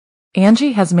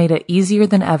Angie has made it easier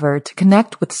than ever to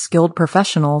connect with skilled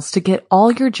professionals to get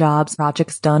all your jobs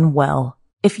projects done well.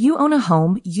 If you own a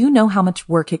home, you know how much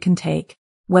work it can take,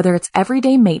 whether it's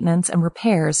everyday maintenance and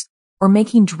repairs or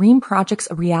making dream projects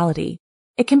a reality.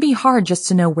 It can be hard just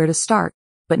to know where to start,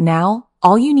 but now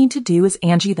all you need to do is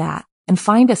Angie that and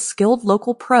find a skilled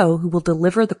local pro who will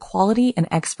deliver the quality and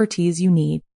expertise you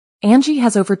need. Angie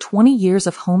has over 20 years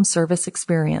of home service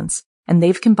experience, and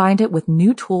they've combined it with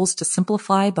new tools to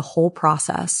simplify the whole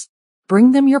process.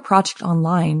 Bring them your project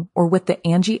online or with the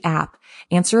Angie app,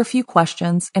 answer a few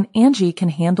questions, and Angie can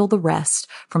handle the rest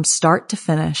from start to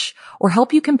finish, or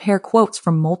help you compare quotes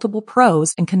from multiple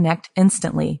pros and connect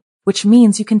instantly, which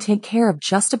means you can take care of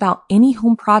just about any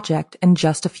home project in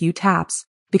just a few taps.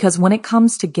 Because when it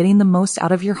comes to getting the most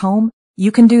out of your home,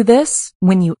 you can do this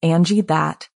when you Angie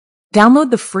that.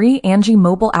 Download the free Angie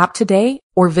mobile app today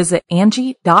or visit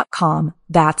Angie.com.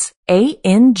 That's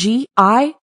ANGI.com.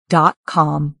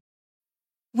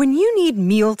 When you need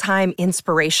mealtime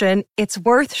inspiration, it's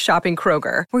worth shopping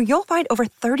Kroger, where you'll find over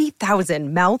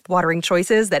 30,000 mouth-watering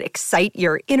choices that excite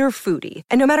your inner foodie.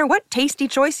 And no matter what tasty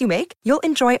choice you make, you'll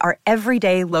enjoy our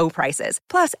everyday low prices,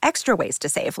 plus extra ways to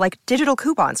save, like digital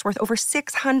coupons worth over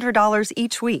 $600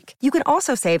 each week. You can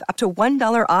also save up to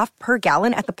 $1 off per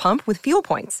gallon at the pump with fuel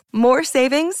points. More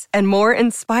savings and more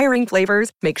inspiring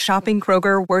flavors make shopping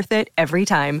Kroger worth it every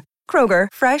time. Kroger,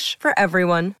 fresh for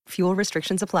everyone. Fuel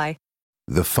restrictions apply.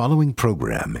 The following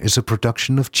program is a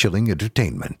production of Chilling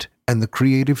Entertainment and the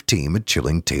creative team at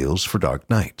Chilling Tales for Dark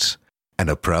Nights, and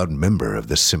a proud member of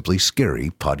the Simply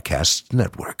Scary Podcasts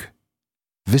Network.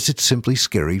 Visit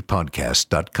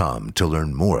simplyscarypodcast.com to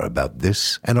learn more about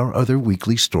this and our other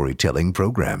weekly storytelling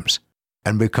programs,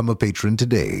 and become a patron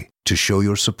today to show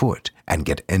your support and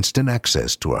get instant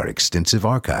access to our extensive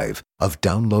archive of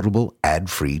downloadable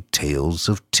ad-free tales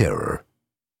of terror.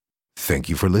 Thank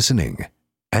you for listening,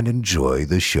 and enjoy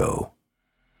the show.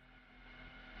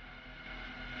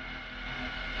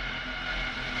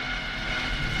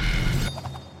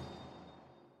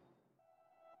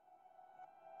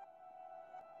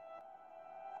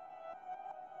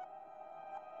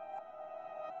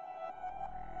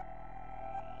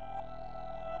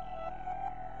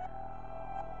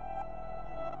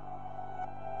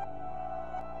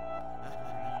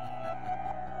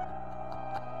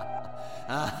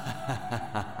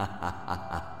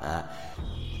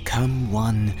 Come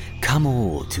one, come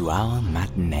all to our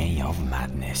matinee of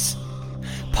madness.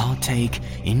 Partake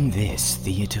in this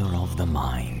theater of the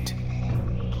mind.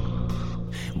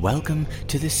 Welcome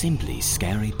to the Simply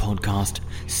Scary Podcast,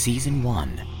 Season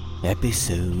 1,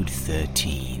 Episode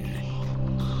 13.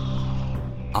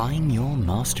 I'm your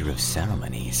Master of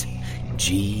Ceremonies,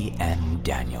 G.M.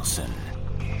 Danielson.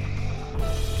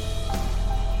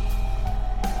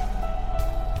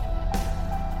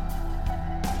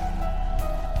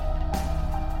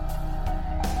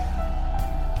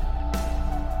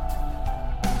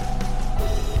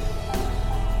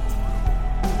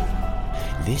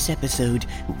 This episode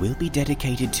will be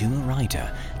dedicated to a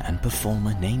writer and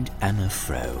performer named Emma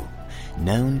Froe,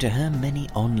 known to her many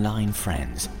online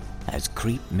friends as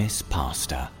Creep Miss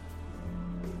Pasta.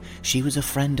 She was a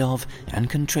friend of and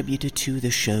contributor to the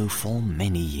show for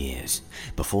many years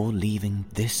before leaving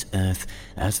this earth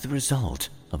as the result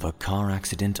of a car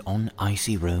accident on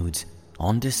icy roads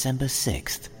on December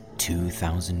 6th,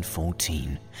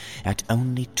 2014, at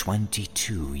only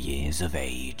 22 years of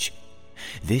age.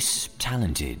 This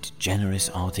talented, generous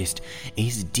artist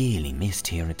is dearly missed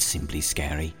here at Simply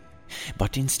Scary.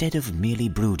 But instead of merely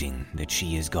brooding that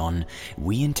she is gone,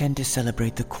 we intend to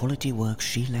celebrate the quality work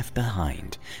she left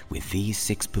behind with these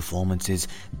 6 performances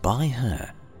by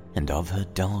her and of her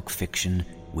dark fiction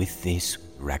with this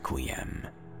Requiem.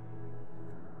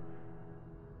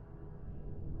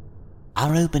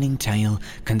 Our opening tale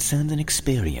concerns an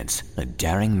experience a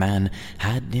daring man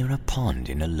had near a pond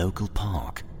in a local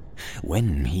park.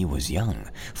 When he was young,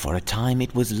 for a time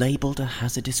it was labeled a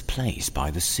hazardous place by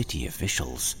the city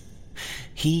officials.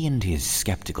 He and his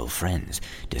skeptical friends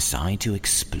decide to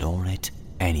explore it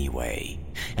anyway,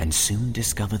 and soon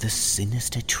discover the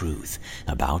sinister truth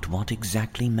about what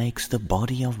exactly makes the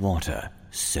body of water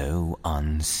so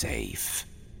unsafe.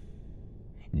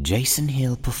 Jason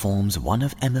Hill performs one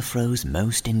of Emma Froe's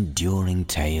most enduring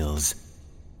tales,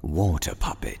 Water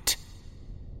Puppet.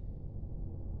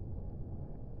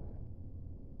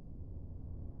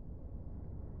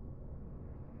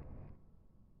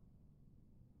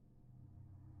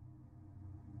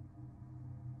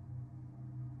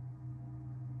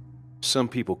 Some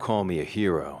people call me a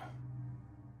hero.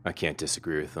 I can't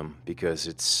disagree with them because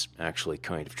it's actually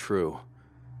kind of true.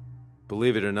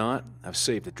 Believe it or not, I've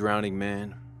saved a drowning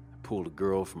man, pulled a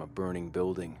girl from a burning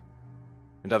building.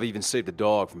 And I've even saved a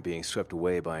dog from being swept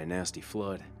away by a nasty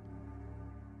flood.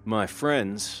 My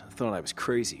friends thought I was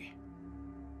crazy,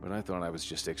 but I thought I was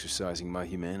just exercising my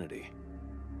humanity.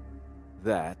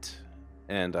 That,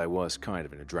 and I was kind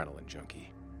of an adrenaline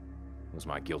junkie, was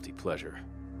my guilty pleasure.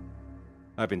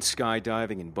 I've been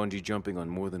skydiving and bungee jumping on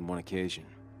more than one occasion.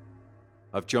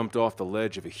 I've jumped off the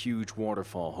ledge of a huge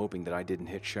waterfall hoping that I didn't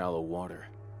hit shallow water.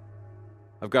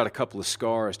 I've got a couple of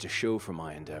scars to show for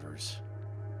my endeavors.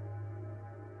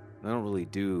 I don't really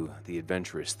do the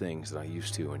adventurous things that I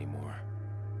used to anymore.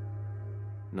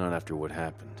 Not after what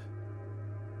happened.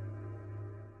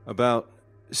 About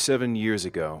 7 years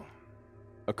ago,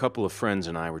 a couple of friends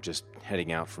and I were just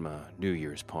heading out from a New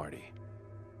Year's party.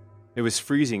 It was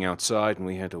freezing outside and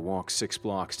we had to walk 6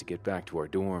 blocks to get back to our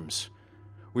dorms.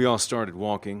 We all started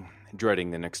walking,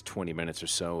 dreading the next 20 minutes or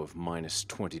so of minus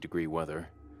 20-degree weather.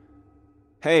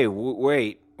 "Hey,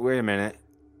 wait a minute,"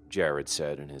 Jared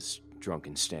said in his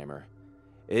drunken stammer.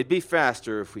 "It'd be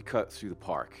faster if we cut through the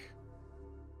park."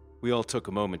 We all took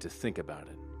a moment to think about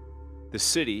it. The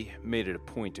city made it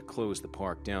a point to close the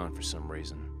park down for some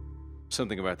reason.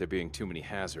 Something about there being too many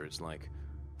hazards, like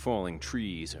falling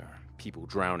trees or people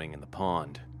drowning in the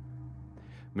pond.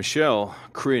 Michelle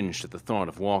cringed at the thought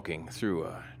of walking through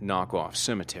a knockoff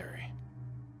cemetery.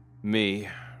 Me,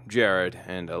 Jared,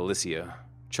 and Alicia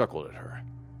chuckled at her.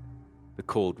 The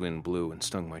cold wind blew and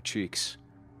stung my cheeks.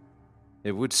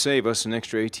 It would save us an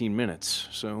extra 18 minutes,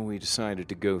 so we decided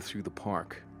to go through the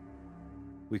park.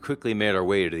 We quickly made our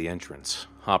way to the entrance,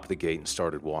 hopped the gate, and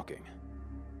started walking.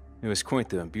 It was quite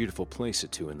the beautiful place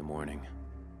at 2 in the morning.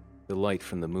 The light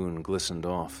from the moon glistened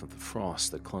off of the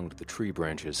frost that clung to the tree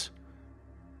branches.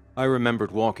 I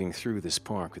remembered walking through this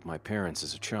park with my parents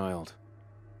as a child,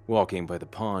 walking by the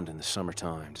pond in the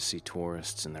summertime to see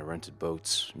tourists in their rented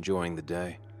boats, enjoying the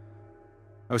day.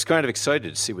 I was kind of excited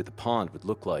to see what the pond would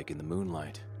look like in the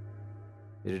moonlight.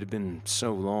 It had been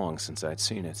so long since I'd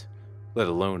seen it, let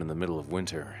alone in the middle of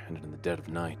winter and in the dead of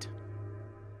night.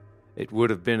 It would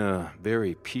have been a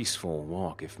very peaceful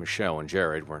walk if Michelle and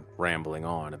Jared weren't rambling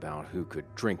on about who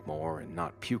could drink more and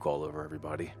not puke all over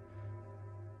everybody.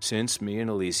 Since me and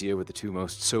Alicia were the two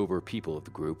most sober people of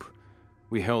the group,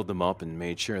 we held them up and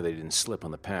made sure they didn't slip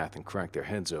on the path and crack their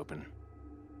heads open.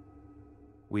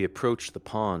 We approached the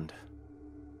pond.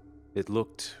 It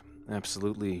looked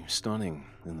absolutely stunning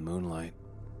in the moonlight,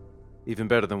 even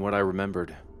better than what I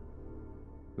remembered.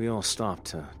 We all stopped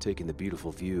to take in the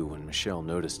beautiful view when Michelle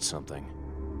noticed something.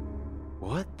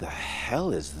 "What the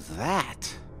hell is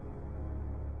that?"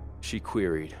 she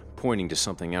queried, pointing to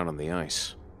something out on the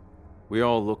ice. We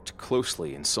all looked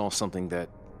closely and saw something that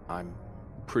I'm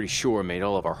pretty sure made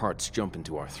all of our hearts jump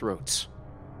into our throats.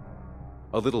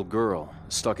 A little girl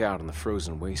stuck out in the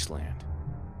frozen wasteland.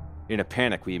 In a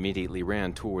panic, we immediately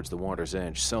ran towards the water's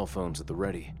edge, cell phones at the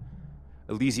ready.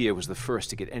 Alicia was the first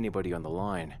to get anybody on the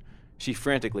line. She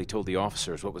frantically told the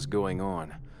officers what was going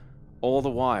on. All the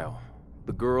while,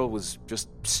 the girl was just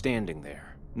standing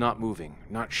there, not moving,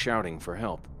 not shouting for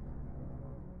help.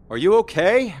 "Are you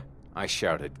okay?" I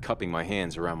shouted, cupping my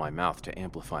hands around my mouth to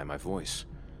amplify my voice.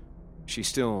 She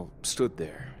still stood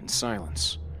there in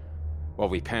silence. While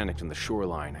we panicked on the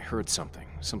shoreline, I heard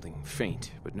something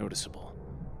faint but noticeable.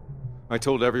 I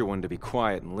told everyone to be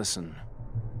quiet and listen.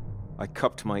 I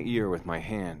cupped my ear with my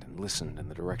hand and listened in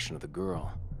the direction of the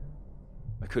girl.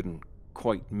 I couldn't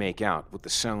quite make out what the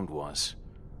sound was.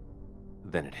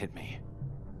 Then it hit me.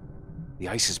 "The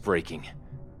ice is breaking,"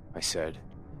 I said.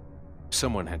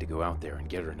 Someone had to go out there and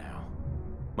get her now.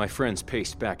 My friends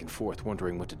paced back and forth,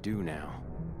 wondering what to do now.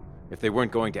 If they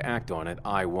weren't going to act on it,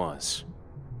 I was.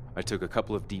 I took a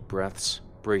couple of deep breaths,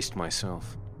 braced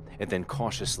myself, and then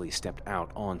cautiously stepped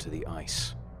out onto the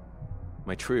ice.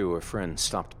 My trio of friends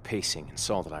stopped pacing and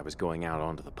saw that I was going out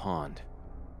onto the pond.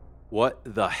 "What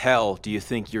the hell do you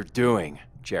think you're doing?"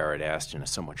 Jared asked in a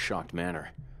somewhat shocked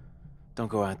manner.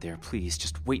 "Don't go out there, please.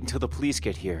 Just wait until the police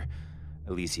get here,"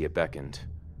 Alicia beckoned.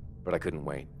 But I couldn't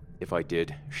wait. If I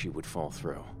did, she would fall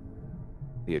through.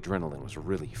 The adrenaline was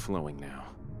really flowing now.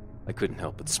 I couldn't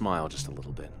help but smile just a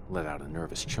little bit, let out a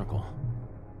nervous chuckle.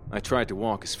 I tried to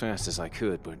walk as fast as I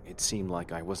could, but it seemed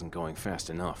like I wasn't going fast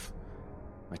enough.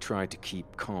 I tried to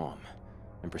keep calm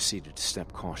and proceeded to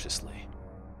step cautiously.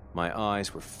 My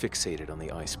eyes were fixated on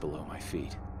the ice below my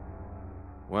feet.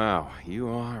 "Wow, you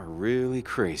are really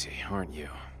crazy, aren't you?"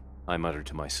 I muttered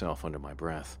to myself under my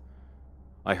breath.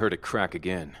 I heard it crack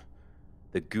again.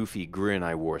 The goofy grin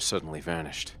I wore suddenly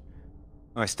vanished.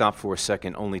 I stopped for a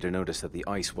second only to notice that the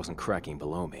ice wasn't cracking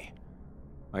below me.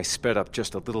 I sped up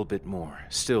just a little bit more,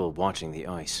 still watching the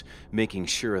ice, making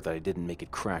sure that I didn't make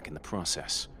it crack in the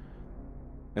process.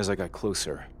 As I got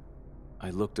closer, I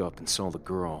looked up and saw the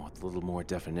girl with a little more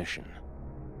definition.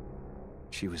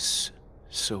 She was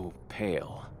so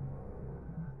pale,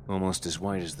 almost as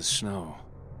white as the snow.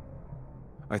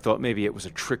 I thought maybe it was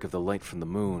a trick of the light from the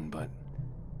moon, but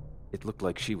it looked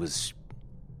like she was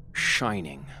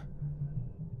shining.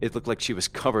 It looked like she was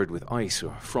covered with ice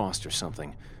or frost or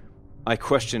something. I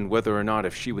questioned whether or not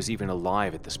if she was even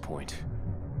alive at this point.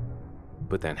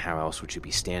 But then how else would she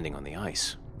be standing on the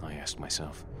ice? I asked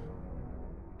myself.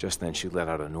 Just then she let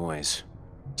out a noise,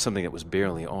 something that was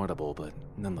barely audible, but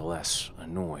nonetheless a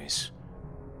noise.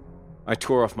 I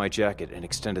tore off my jacket and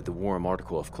extended the warm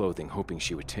article of clothing, hoping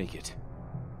she would take it.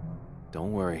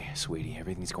 "Don't worry, sweetie,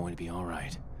 everything's going to be all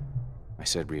right," I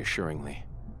said reassuringly.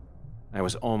 I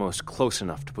was almost close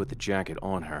enough to put the jacket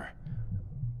on her,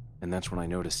 and that's when I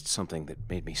noticed something that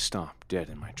made me stop dead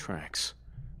in my tracks.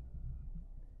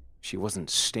 She wasn't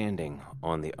standing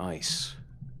on the ice.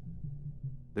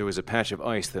 There was a patch of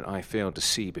ice that I failed to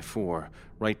see before,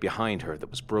 right behind her, that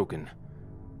was broken.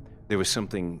 There was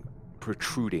something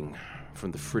protruding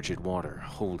from the frigid water,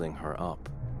 holding her up.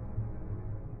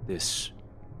 This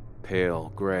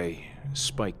pale, gray,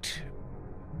 spiked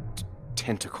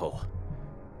tentacle.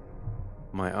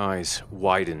 My eyes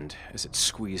widened as it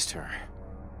squeezed her.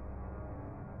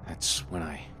 That's when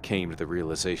I came to the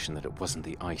realization that it wasn't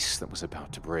the ice that was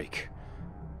about to break.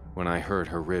 When I heard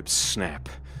her ribs snap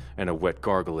and a wet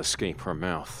gargle escape her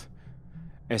mouth.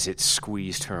 As it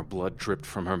squeezed her, blood dripped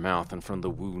from her mouth and from the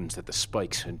wounds that the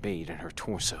spikes had made in her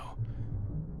torso.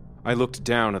 I looked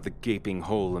down at the gaping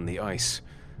hole in the ice.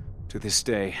 To this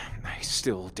day, I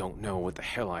still don't know what the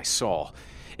hell I saw.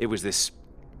 It was this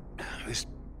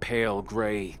pale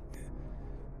gray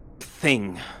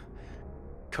thing,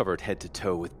 covered head to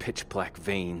toe with pitch-black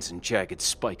veins and jagged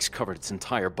spikes covered its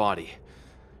entire body.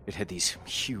 It had these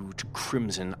huge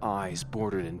crimson eyes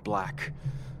bordered in black,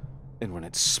 and when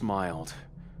it smiled,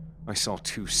 I saw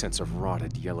 2 sets of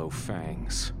rotted yellow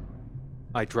fangs.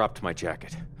 I dropped my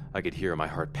jacket. I could hear my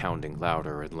heart pounding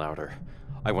louder and louder.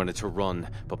 I wanted to run,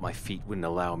 but my feet wouldn't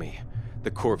allow me.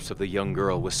 The corpse of the young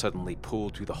girl was suddenly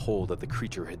pulled through the hole that the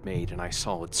creature had made, and I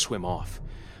saw it swim off.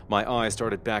 My eyes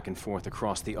darted back and forth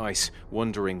across the ice,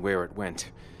 wondering where it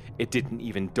went. It didn't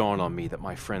even dawn on me that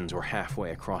my friends were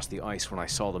halfway across the ice when I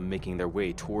saw them making their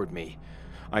way toward me.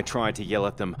 I tried to yell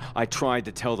at them. I tried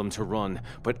to tell them to run,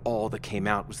 but all that came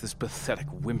out was this pathetic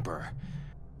whimper.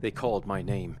 They called my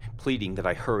name, pleading that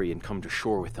I hurry and come to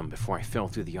shore with them before I fell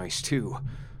through the ice too.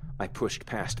 I pushed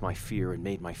past my fear and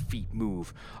made my feet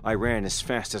move. I ran as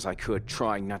fast as I could,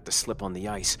 trying not to slip on the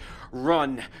ice.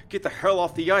 "Run! Get the hell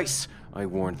off the ice!" I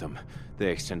warned them.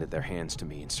 They extended their hands to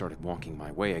me and started walking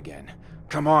my way again.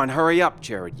 "Come on, hurry up!"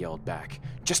 Jared yelled back.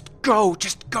 Just go!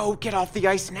 Get off the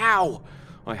ice now!"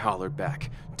 I hollered back,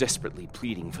 desperately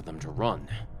pleading for them to run.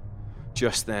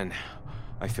 Just then,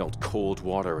 I felt cold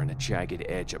water and a jagged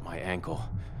edge at my ankle.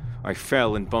 I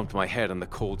fell and bumped my head on the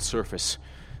cold surface.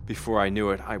 Before I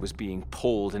knew it, I was being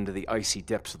pulled into the icy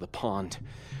depths of the pond.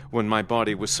 When my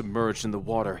body was submerged in the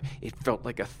water, it felt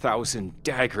like 1,000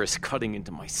 daggers cutting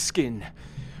into my skin.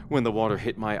 When the water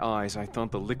hit my eyes, I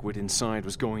thought the liquid inside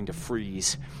was going to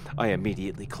freeze. I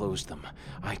immediately closed them.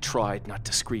 I tried not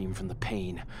to scream from the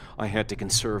pain. I had to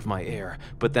conserve my air,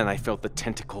 but then I felt the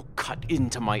tentacle cut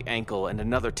into my ankle and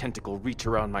another tentacle reach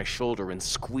around my shoulder and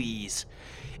squeeze.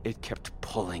 It kept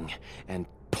pulling and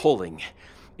pulling.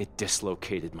 It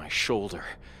dislocated my shoulder.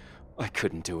 I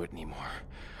couldn't do it anymore.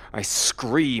 I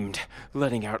screamed,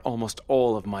 letting out almost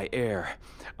all of my air.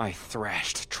 I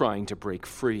thrashed, trying to break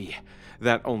free.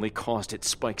 That only caused its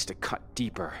spikes to cut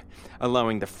deeper,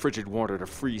 allowing the frigid water to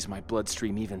freeze my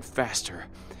bloodstream even faster.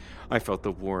 I felt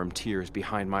the warm tears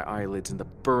behind my eyelids and the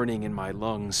burning in my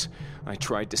lungs. I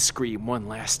tried to scream one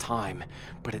last time,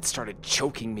 but it started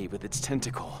choking me with its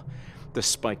tentacle. The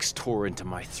spikes tore into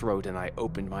my throat and I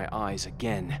opened my eyes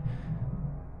again.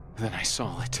 Then I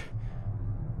saw it.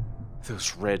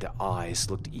 Those red eyes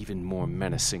looked even more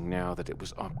menacing now that it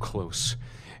was up close.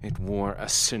 It wore a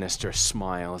sinister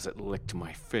smile as it licked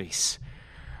my face.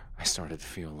 I started to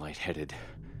feel lightheaded.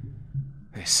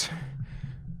 This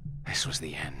was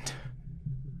the end.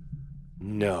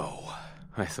 No,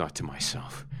 I thought to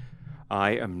myself.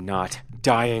 I am not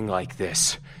dying like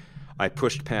this. I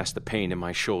pushed past the pain in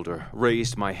my shoulder,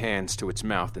 raised my hands to its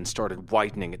mouth, and started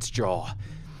widening its jaw.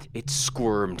 It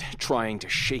squirmed, trying to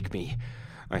shake me.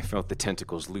 I felt the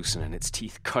tentacles loosen and its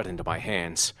teeth cut into my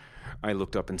hands. I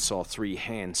looked up and saw 3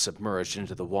 hands submerged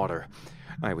into the water.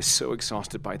 I was so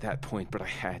exhausted by that point, but I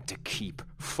had to keep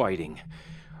fighting.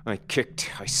 I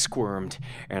kicked, I squirmed,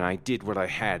 and I did what I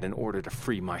had in order to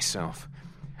free myself.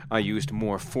 I used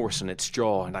more force in its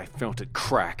jaw, and I felt it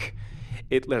crack.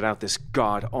 It let out this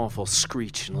god-awful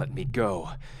screech and let me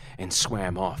go, and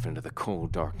swam off into the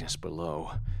cold darkness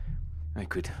below. I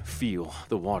could feel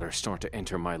the water start to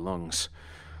enter my lungs.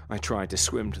 I tried to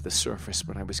swim to the surface,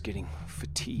 but I was getting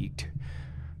fatigued.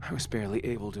 I was barely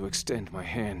able to extend my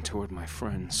hand toward my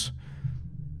friends.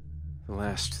 The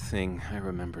last thing I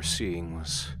remember seeing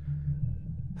was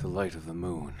the light of the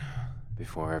moon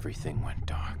before everything went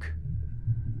dark.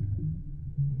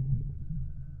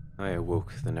 I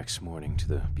awoke the next morning to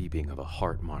the beeping of a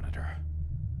heart monitor.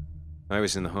 I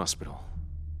was in the hospital.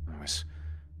 I was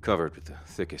covered with the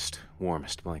thickest,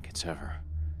 warmest blankets ever.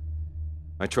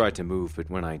 I tried to move,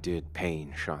 but when I did,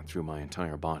 pain shot through my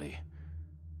entire body.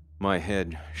 My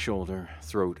head, shoulder,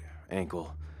 throat,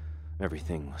 ankle,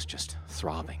 everything was just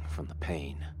throbbing from the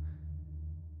pain.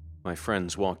 My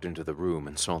friends walked into the room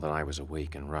and saw that I was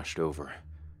awake and rushed over.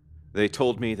 They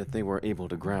told me that they were able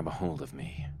to grab a hold of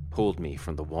me, pulled me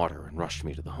from the water, and rushed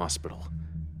me to the hospital.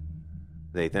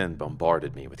 They then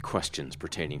bombarded me with questions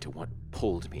pertaining to what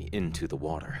pulled me into the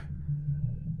water.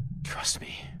 "Trust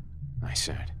me," I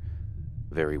said,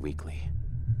 very weakly.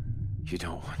 "You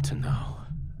don't want to know."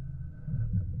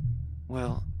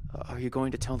 "Well, are you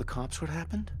going to tell the cops what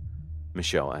happened?"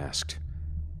 Michelle asked.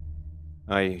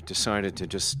 I decided to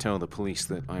just tell the police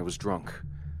that I was drunk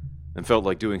and felt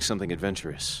like doing something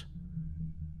adventurous.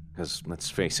 Because, let's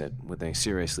face it, would they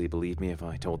seriously believe me if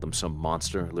I told them some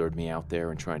monster lured me out there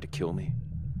and tried to kill me?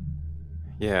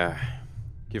 Yeah,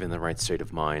 given the right state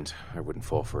of mind, I wouldn't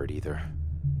fall for it either.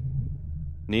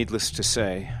 Needless to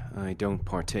say, I don't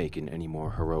partake in any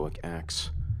more heroic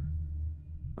acts.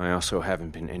 I also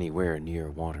haven't been anywhere near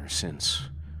water since.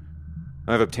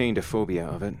 I've obtained a phobia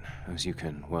of it, as you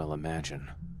can well imagine.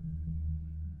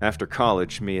 After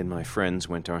college, me and my friends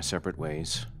went our separate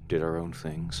ways, did our own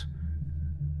things.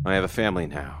 I have a family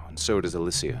now, and so does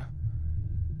Alicia.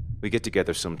 We get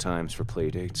together sometimes for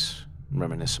playdates,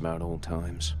 reminisce about old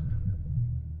times.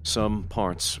 Some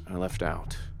parts are left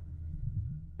out.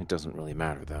 It doesn't really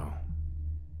matter, though.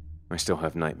 I still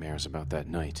have nightmares about that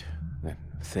night, that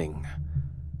thing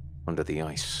under the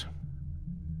ice.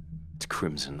 Its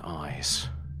crimson eyes.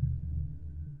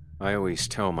 I always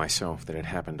tell myself that it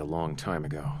happened a long time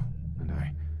ago, and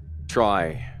I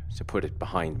try to put it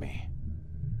behind me.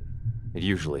 It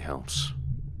usually helps.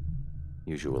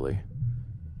 Usually.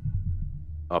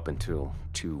 Up until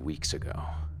 2 weeks ago.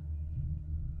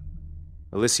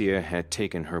 Alicia had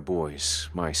taken her boys,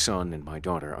 my son and my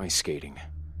daughter, ice skating.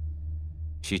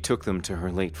 She took them to her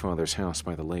late father's house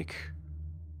by the lake.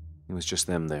 It was just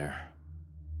them there.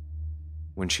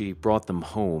 When she brought them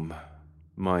home,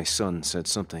 my son said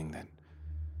something that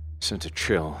sent a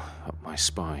chill up my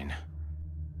spine.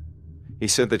 He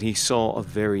said that he saw a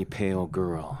very pale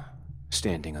girl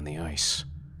standing on the ice.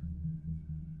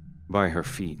 By her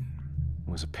feet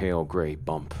was a pale gray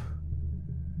bump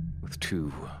with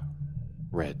 2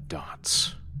 red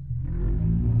dots.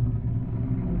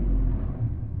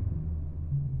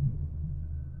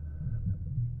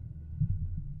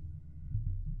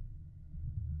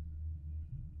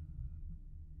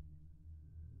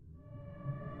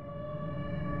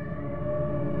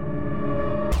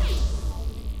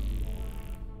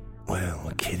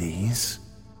 Well, kiddies,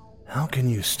 how can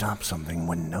you stop something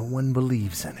when no one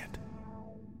believes in it?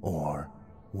 Or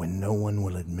when no one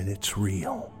will admit it's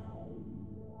real?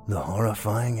 The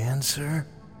horrifying answer?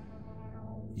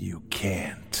 You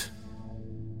can't.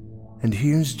 And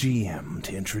here's GM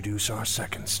to introduce our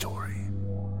second story.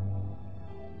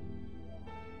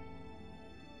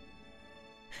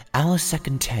 Our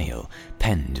second tale,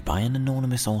 penned by an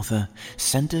anonymous author,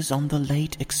 centers on the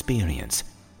late experience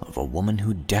of a woman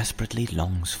who desperately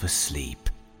longs for sleep.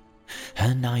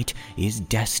 Her night is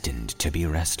destined to be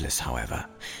restless, however,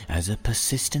 as a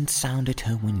persistent sound at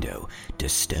her window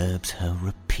disturbs her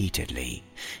repeatedly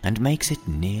and makes it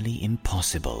nearly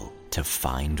impossible to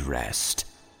find rest.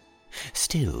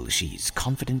 Still, she's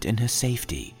confident in her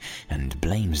safety and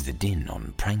blames the din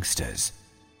on pranksters.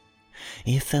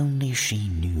 If only she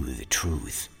knew the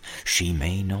truth, she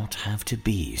may not have to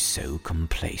be so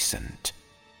complacent.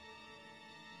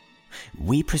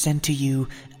 We present to you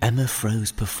Emma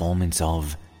Fro's performance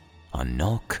of A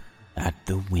Knock at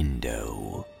the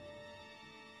Window.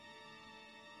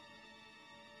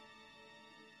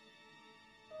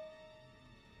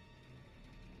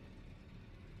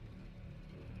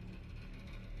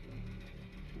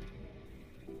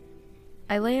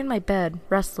 I lay in my bed,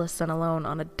 restless and alone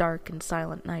on a dark and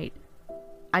silent night.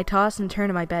 I toss and turn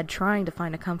in my bed trying to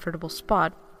find a comfortable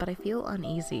spot, but I feel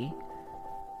uneasy.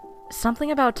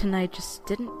 Something about tonight just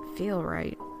didn't feel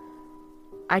right.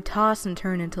 I toss and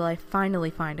turn until I finally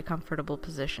find a comfortable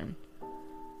position.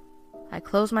 I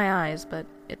close my eyes, but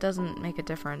it doesn't make a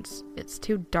difference. It's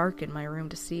too dark in my room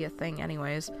to see a thing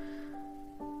anyways.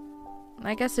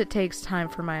 I guess it takes time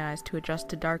for my eyes to adjust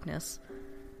to darkness.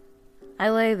 I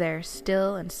lay there,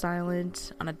 still and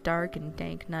silent, on a dark and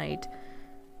dank night.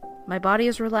 My body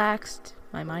is relaxed,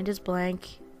 my mind is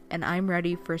blank, and I'm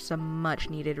ready for some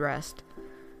much-needed rest.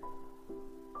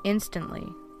 Instantly,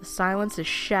 the silence is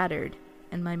shattered,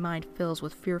 and my mind fills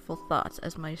with fearful thoughts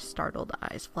as my startled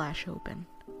eyes flash open.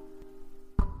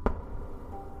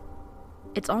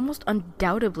 It's almost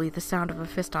undoubtedly the sound of a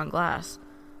fist on glass.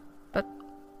 But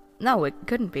no, it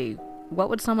couldn't be. What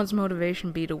would someone's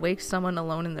motivation be to wake someone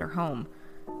alone in their home?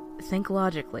 Think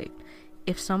logically.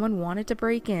 If someone wanted to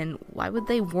break in, why would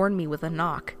they warn me with a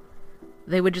knock?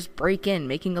 They would just break in,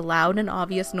 making a loud and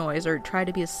obvious noise, or try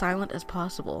to be as silent as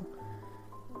possible.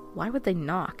 Why would they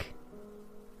knock?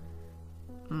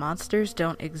 Monsters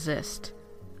don't exist.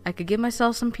 I could give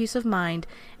myself some peace of mind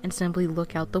and simply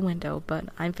look out the window, but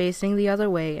I'm facing the other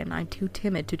way and I'm too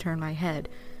timid to turn my head,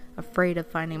 afraid of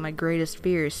finding my greatest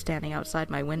fears standing outside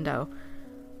my window.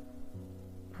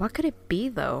 What could it be,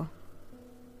 though?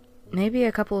 Maybe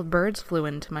a couple of birds flew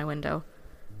into my window.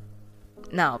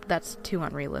 No, that's too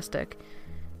unrealistic.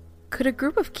 Could a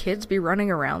group of kids be running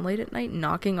around late at night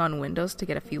knocking on windows to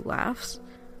get a few laughs?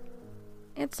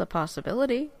 It's a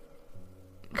possibility.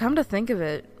 Come to think of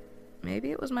it,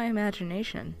 maybe it was my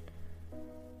imagination.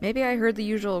 Maybe I heard the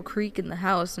usual creak in the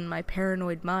house and my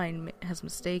paranoid mind has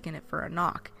mistaken it for a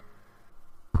knock.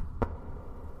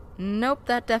 Nope,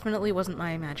 that definitely wasn't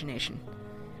my imagination.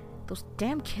 Those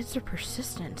damn kids are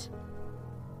persistent.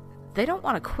 They don't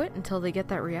want to quit until they get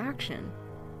that reaction.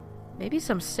 Maybe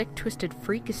some sick, twisted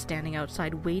freak is standing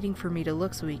outside waiting for me to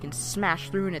look so he can smash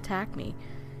through and attack me.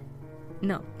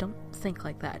 No, don't think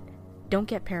like that. Don't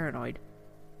get paranoid.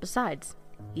 Besides,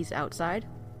 he's outside,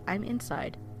 I'm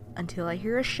inside. Until I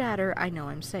hear a shatter, I know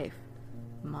I'm safe.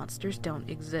 Monsters don't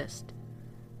exist.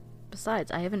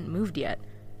 Besides, I haven't moved yet.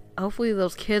 Hopefully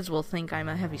those kids will think I'm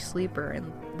a heavy sleeper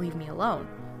and leave me alone.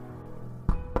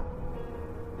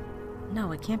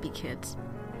 No, it can't be kids.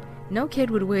 No kid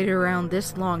would wait around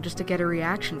this long just to get a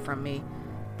reaction from me.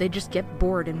 They'd just get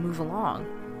bored and move along.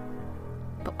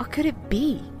 But what could it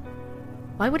be?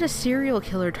 Why would a serial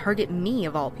killer target me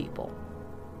of all people?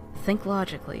 Think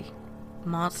logically.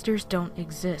 Monsters don't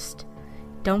exist.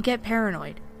 Don't get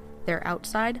paranoid. They're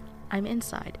outside, I'm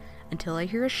inside. Until I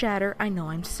hear a shatter, I know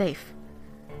I'm safe.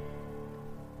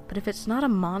 But if it's not a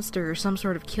monster or some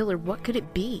sort of killer, what could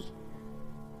it be?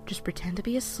 Just pretend to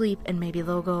be asleep and maybe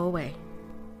they'll go away.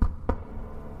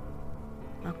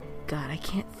 Oh God, I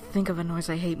can't think of a noise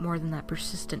I hate more than that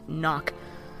persistent knock.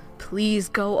 Please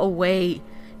go away.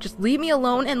 Just leave me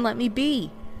alone and let me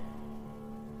be.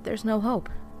 There's no hope.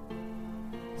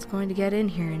 It's going to get in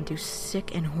here and do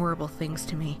sick and horrible things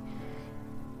to me.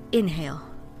 Inhale.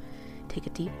 Take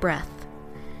a deep breath.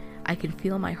 I can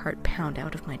feel my heart pound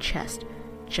out of my chest.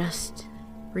 Just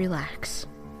relax.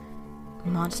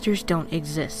 Monsters don't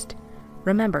exist.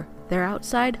 Remember, they're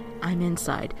outside, I'm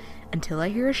inside. Until I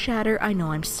hear a shatter, I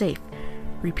know I'm safe.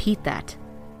 Repeat that.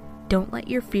 Don't let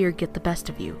your fear get the best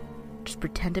of you. Just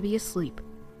pretend to be asleep.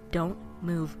 Don't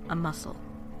move a muscle.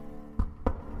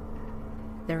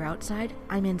 They're outside,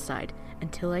 I'm inside.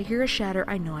 Until I hear a shatter,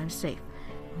 I know I'm safe.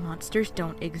 Monsters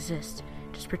don't exist.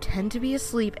 Just pretend to be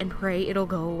asleep and pray it'll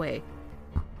go away.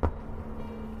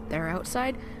 They're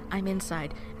outside, I'm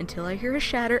inside. Until I hear a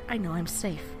shatter, I know I'm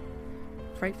safe.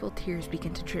 Frightful tears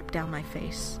begin to drip down my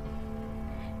face.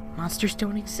 Monsters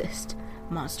don't exist.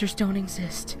 Monsters don't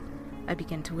exist. I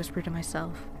begin to whisper to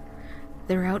myself.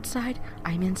 They're outside,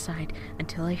 I'm inside.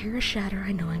 Until I hear a shatter,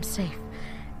 I know I'm safe.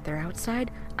 They're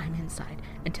outside, I'm inside.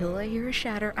 Until I hear a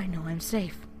shatter, I know I'm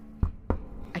safe.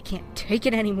 I can't take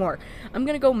it anymore. I'm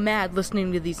gonna go mad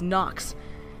listening to these knocks.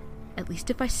 At least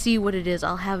if I see what it is,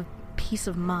 I'll have peace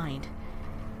of mind.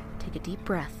 Take a deep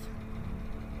breath.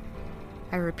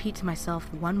 I repeat to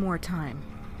myself one more time.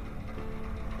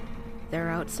 They're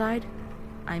outside,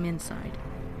 I'm inside.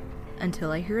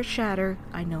 Until I hear a shatter,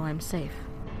 I know I'm safe.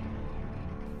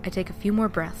 I take a few more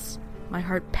breaths, my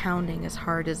heart pounding as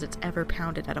hard as it's ever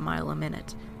pounded at a mile a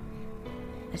minute.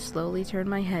 I slowly turn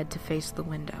my head to face the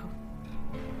window.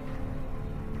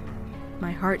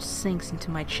 My heart sinks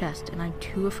into my chest and I'm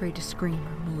too afraid to scream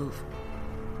or move.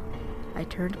 I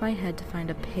turned my head to find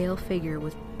a pale figure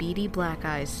with beady black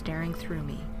eyes staring through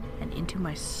me and into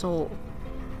my soul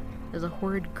as a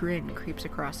horrid grin creeps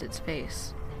across its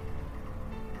face.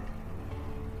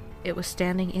 It was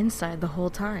standing inside the whole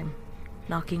time,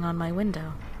 knocking on my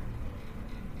window.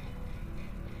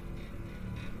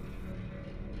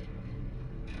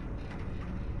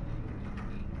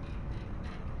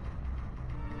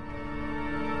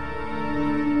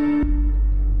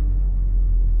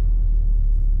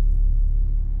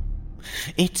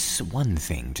 It's one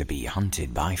thing to be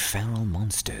hunted by feral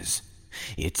monsters.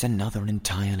 It's another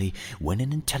entirely when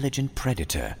an intelligent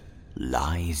predator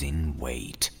lies in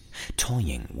wait,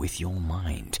 toying with your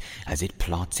mind as it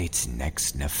plots its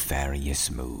next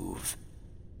nefarious move.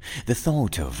 The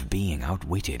thought of being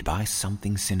outwitted by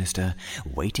something sinister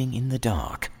waiting in the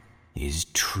dark is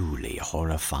truly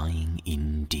horrifying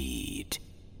indeed.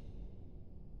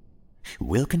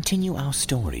 We'll continue our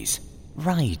stories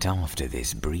right after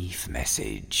this brief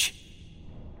message.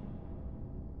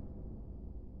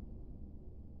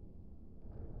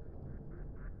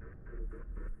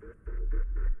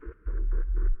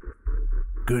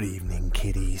 Good evening,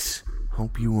 kiddies.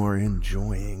 Hope you are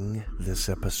enjoying this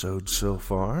episode so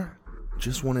far.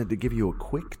 Just wanted to give you a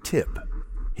quick tip.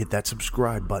 Hit that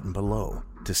subscribe button below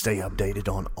to stay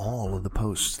updated on all of the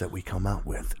posts that we come out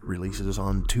with. Releases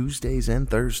on Tuesdays and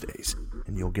Thursdays,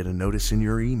 and you'll get a notice in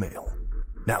your email.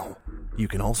 Now, you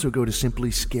can also go to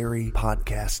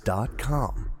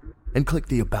simplyscarypodcast.com and click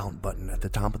the About button at the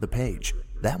top of the page.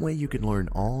 That way you can learn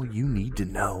all you need to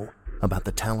know about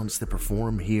the talents that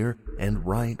perform here and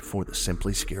write for the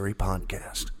Simply Scary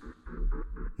podcast.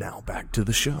 Now back to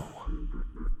the show.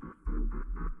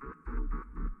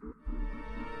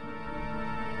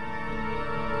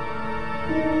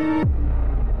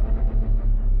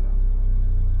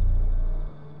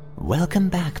 Welcome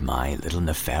back, my little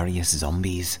nefarious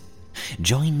zombies.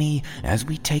 Join me as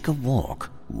we take a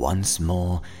walk once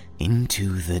more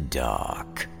into the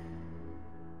dark.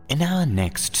 In our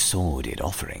next sordid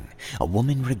offering, a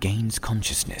woman regains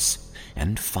consciousness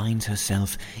and finds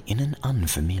herself in an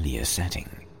unfamiliar setting.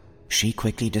 She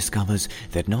quickly discovers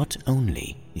that not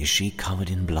only is she covered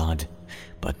in blood,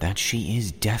 but that she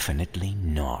is definitely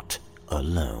not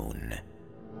alone.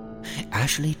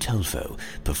 Ashley Tolfo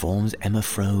performs Emma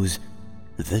Froe's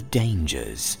The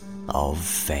Dangers of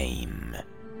Fame.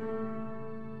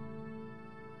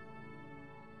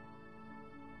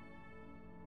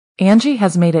 Angie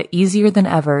has made it easier than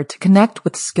ever to connect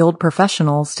with skilled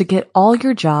professionals to get all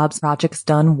your jobs projects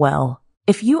done well.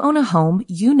 If you own a home,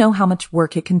 you know how much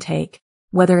work it can take,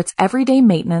 whether it's everyday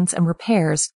maintenance and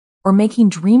repairs or making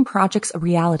dream projects a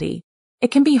reality. It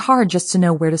can be hard just to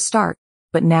know where to start,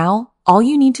 but now all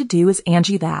you need to do is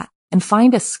Angie that and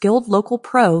find a skilled local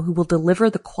pro who will deliver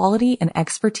the quality and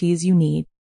expertise you need.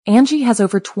 Angie has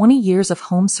over 20 years of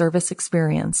home service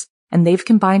experience, and they've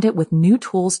combined it with new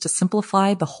tools to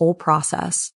simplify the whole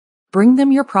process. Bring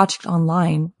them your project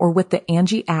online or with the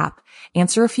Angie app,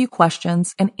 answer a few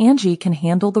questions, and Angie can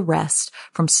handle the rest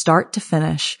from start to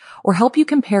finish, or help you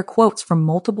compare quotes from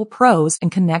multiple pros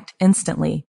and connect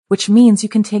instantly, which means you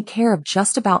can take care of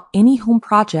just about any home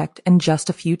project in just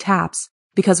a few taps.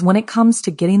 Because when it comes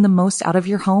to getting the most out of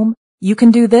your home, you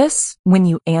can do this when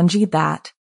you Angie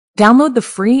that. Download the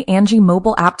free Angie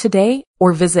mobile app today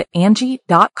or visit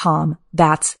Angie.com.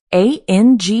 That's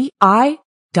ANGI.com.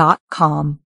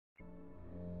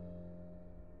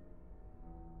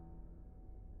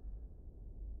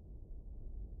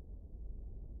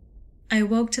 I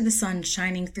awoke to the sun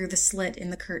shining through the slit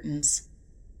in the curtains,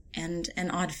 and an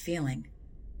odd feeling.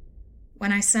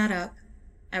 When I sat up,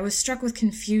 I was struck with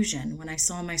confusion when I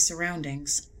saw my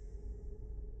surroundings.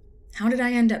 How did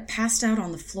I end up passed out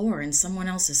on the floor in someone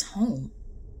else's home?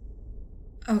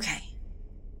 Okay.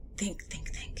 Think.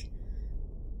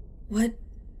 What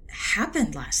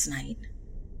happened last night?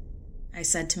 I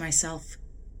said to myself,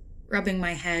 rubbing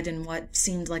my head in what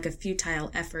seemed like a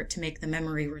futile effort to make the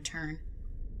memory return.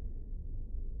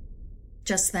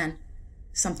 Just then,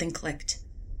 something clicked.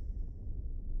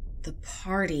 The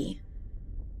party.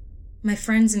 My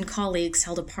friends and colleagues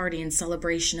held a party in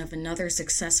celebration of another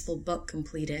successful book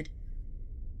completed.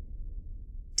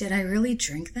 Did I really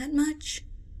drink that much?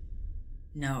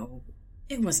 No,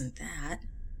 it wasn't that.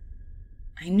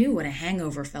 I knew what a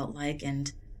hangover felt like,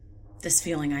 and this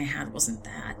feeling I had wasn't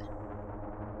that.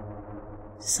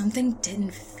 Something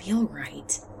didn't feel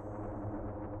right.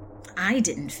 I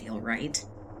didn't feel right.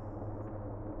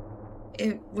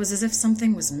 It was as if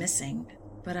something was missing,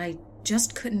 but I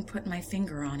just couldn't put my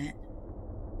finger on it.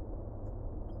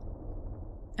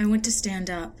 I went to stand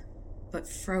up, but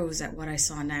froze at what I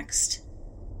saw next.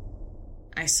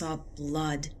 I saw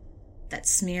blood that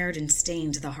smeared and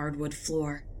stained the hardwood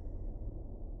floor.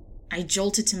 I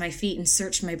jolted to my feet and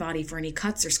searched my body for any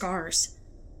cuts or scars.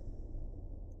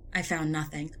 I found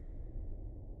nothing.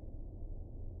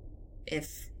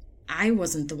 If I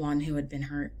wasn't the one who had been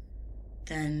hurt,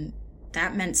 then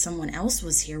that meant someone else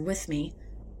was here with me,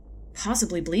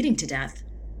 possibly bleeding to death.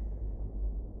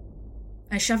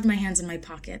 I shoved my hands in my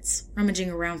pockets, rummaging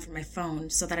around for my phone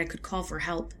so that I could call for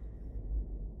help.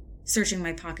 Searching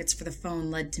my pockets for the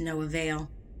phone led to no avail.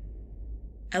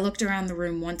 I looked around the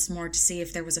room once more to see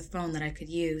if there was a phone that I could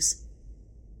use.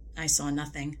 I saw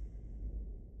nothing.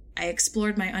 I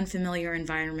explored my unfamiliar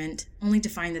environment, only to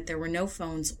find that there were no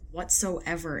phones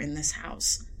whatsoever in this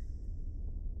house.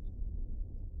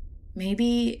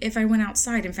 Maybe if I went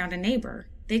outside and found a neighbor,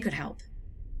 they could help.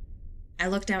 I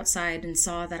looked outside and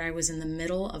saw that I was in the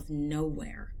middle of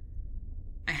nowhere.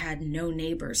 I had no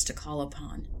neighbors to call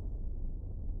upon.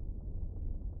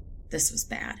 This was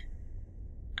bad.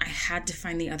 I had to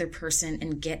find the other person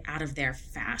and get out of there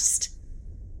fast.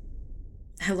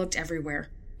 I looked everywhere,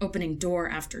 opening door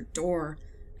after door.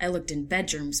 I looked in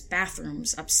bedrooms,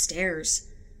 bathrooms, upstairs.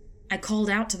 I called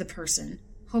out to the person,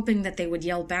 hoping that they would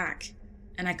yell back,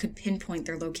 and I could pinpoint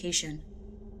their location.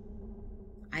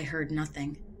 I heard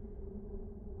nothing.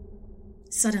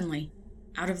 Suddenly,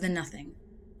 out of the nothing,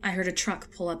 I heard a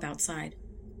truck pull up outside.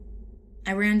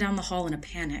 I ran down the hall in a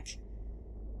panic.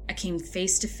 I came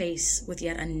face to face with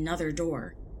yet another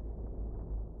door.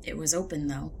 It was open,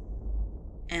 though,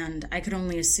 and I could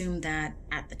only assume that,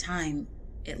 at the time,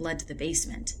 it led to the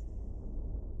basement.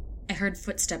 I heard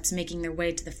footsteps making their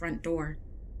way to the front door.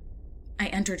 I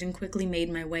entered and quickly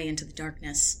made my way into the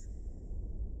darkness.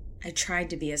 I tried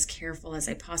to be as careful as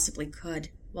I possibly could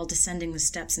while descending the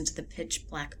steps into the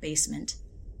pitch-black basement.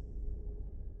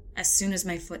 As soon as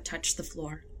my foot touched the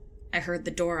floor, I heard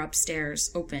the door upstairs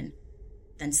open,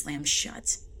 then slam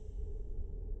shut.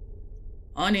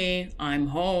 "Honey, I'm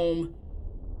home,"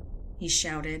 he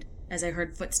shouted as I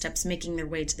heard footsteps making their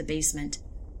way to the basement.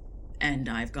 "And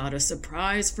I've got a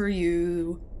surprise for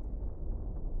you."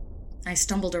 I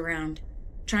stumbled around,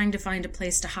 trying to find a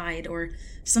place to hide or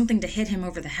something to hit him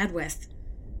over the head with.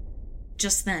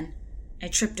 Just then, I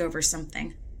tripped over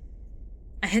something.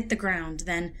 I hit the ground,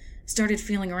 then started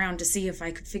feeling around to see if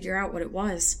I could figure out what it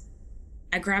was.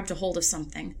 I grabbed a hold of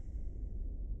something.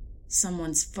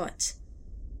 Someone's foot.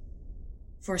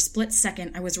 For a split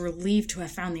second, I was relieved to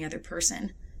have found the other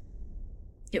person.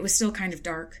 It was still kind of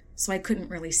dark, so I couldn't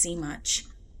really see much,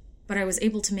 but I was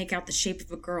able to make out the shape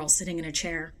of a girl sitting in a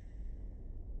chair.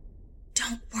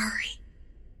 "Don't worry,"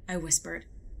 I whispered.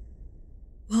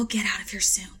 "We'll get out of here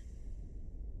soon."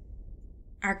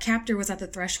 Our captor was at the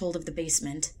threshold of the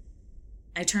basement.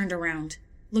 I turned around,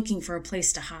 looking for a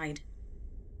place to hide.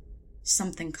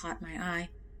 Something caught my eye.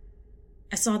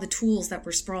 I saw the tools that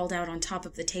were sprawled out on top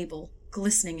of the table,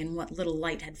 glistening in what little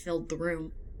light had filled the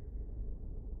room.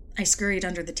 I scurried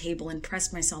under the table and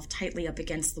pressed myself tightly up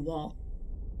against the wall.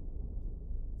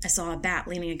 I saw a bat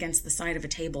leaning against the side of a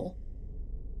table.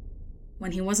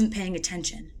 When he wasn't paying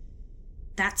attention,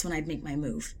 that's when I'd make my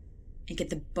move and get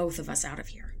the both of us out of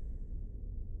here.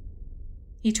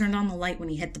 He turned on the light when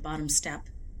he hit the bottom step.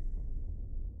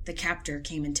 The captor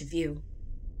came into view.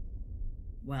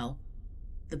 Well,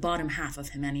 the bottom half of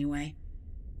him anyway.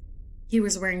 He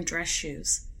was wearing dress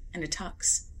shoes and a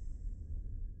tux.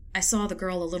 I saw the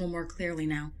girl a little more clearly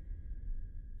now.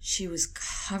 She was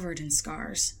covered in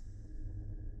scars.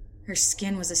 Her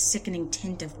skin was a sickening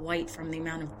tint of white from the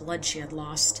amount of blood she had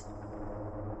lost.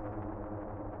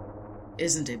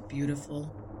 "Isn't it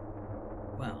beautiful?"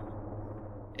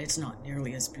 "Well, it's not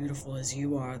nearly as beautiful as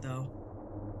you are,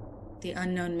 though." The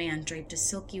unknown man draped a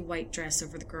silky white dress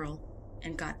over the girl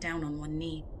and got down on one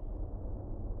knee.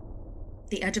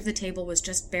 The edge of the table was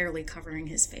just barely covering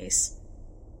his face.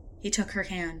 He took her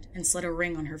hand and slid a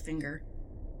ring on her finger.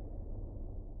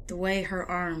 The way her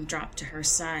arm dropped to her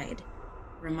side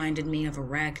reminded me of a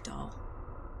rag doll.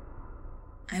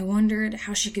 I wondered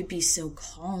how she could be so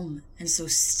calm and so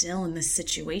still in this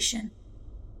situation.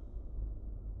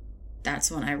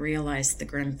 That's when I realized the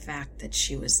grim fact that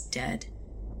she was dead.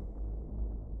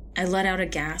 I let out a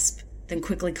gasp, then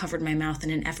quickly covered my mouth in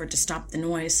an effort to stop the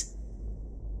noise.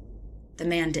 The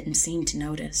man didn't seem to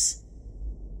notice.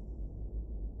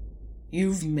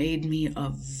 "You've made me a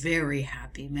very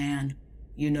happy man.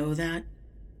 You know that?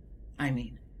 I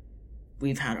mean,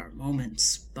 we've had our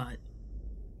moments, but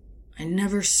I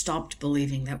never stopped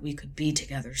believing that we could be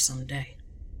together someday."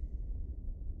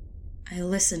 I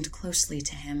listened closely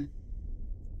to him.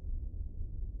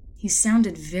 He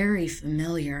sounded very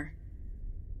familiar.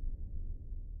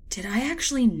 Did I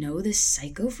actually know this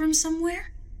psycho from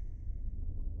somewhere?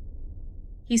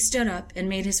 He stood up and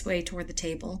made his way toward the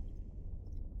table.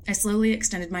 I slowly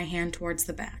extended my hand towards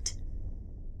the bat.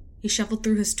 He shuffled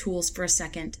through his tools for a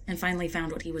second and finally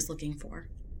found what he was looking for.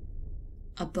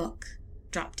 A book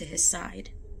dropped to his side.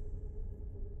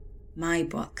 My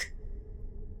book.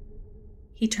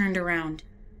 He turned around,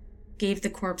 gave the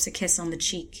corpse a kiss on the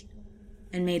cheek,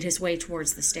 and made his way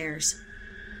towards the stairs.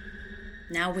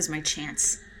 Now was my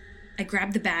chance. I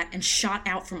grabbed the bat and shot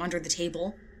out from under the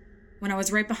table. When I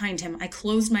was right behind him, I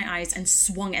closed my eyes and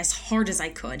swung as hard as I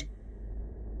could.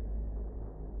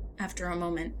 After a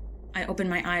moment, I opened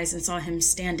my eyes and saw him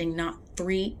standing not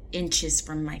 3 inches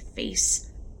from my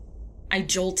face. I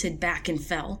jolted back and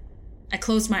fell. I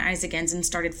closed my eyes again and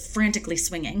started frantically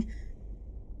swinging.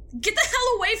 "Get the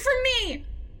hell away from me!"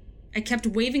 I kept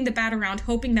waving the bat around,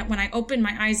 hoping that when I opened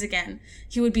my eyes again,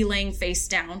 he would be laying face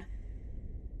down.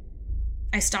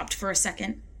 I stopped for a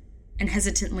second and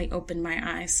hesitantly opened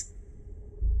my eyes.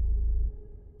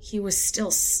 He was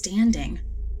still standing,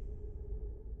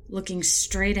 looking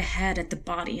straight ahead at the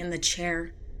body in the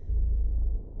chair.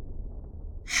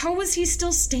 How was he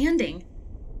still standing?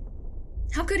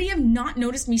 How could he have not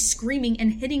noticed me screaming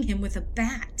and hitting him with a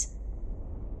bat?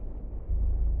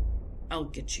 "I'll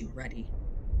get you ready,"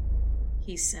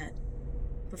 he said,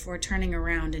 before turning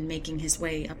around and making his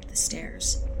way up the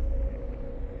stairs.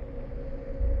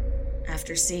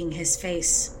 After seeing his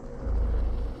face,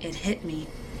 it hit me.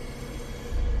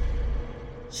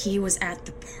 He was at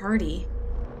the party.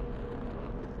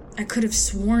 I could have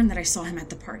sworn that I saw him at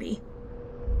the party.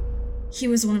 He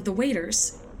was one of the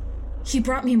waiters. He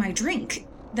brought me my drink.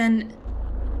 Then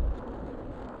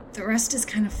the rest is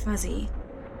kind of fuzzy.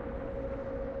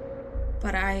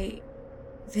 But I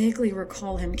vaguely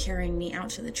recall him carrying me out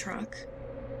to the truck.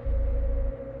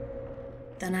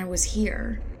 Then I was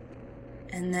here.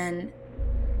 And then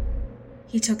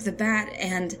he took the bat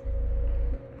and...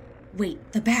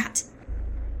 Wait, the bat!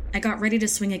 I got ready to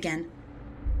swing again,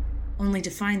 only to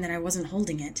find that I wasn't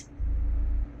holding it.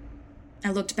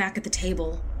 I looked back at the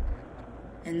table,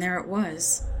 and there it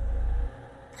was,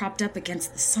 propped up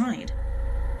against the side.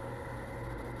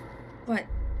 But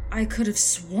I could have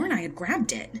sworn I had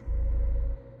grabbed it.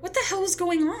 What the hell was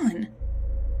going on?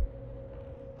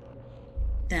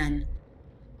 Then,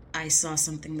 I saw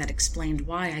something that explained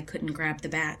why I couldn't grab the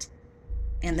bat,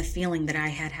 and the feeling that I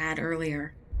had had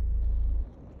earlier.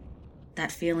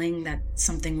 That feeling that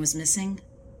something was missing.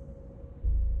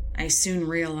 I soon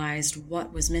realized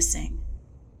what was missing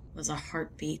was a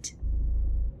heartbeat.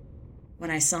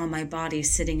 When I saw my body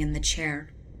sitting in the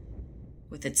chair,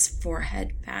 with its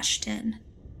forehead bashed in.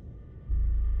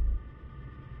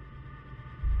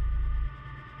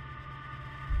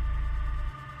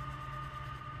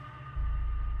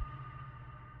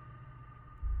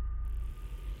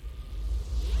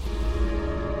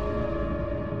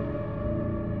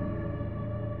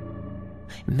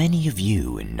 Many of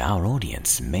you in our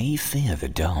audience may fear the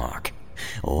dark,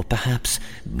 or perhaps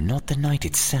not the night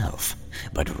itself,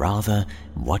 but rather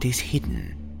what is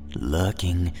hidden,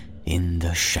 lurking in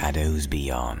the shadows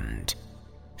beyond.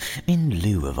 In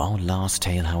lieu of our last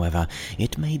tale, however,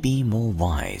 it may be more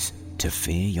wise to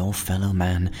fear your fellow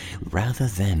man rather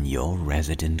than your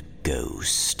resident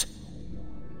ghost.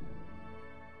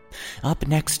 Up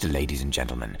next, ladies and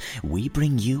gentlemen, we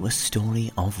bring you a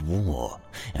story of war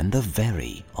and the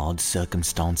very odd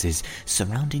circumstances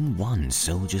surrounding one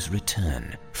soldier's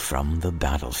return from the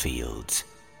battlefields.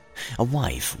 A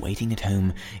wife waiting at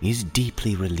home is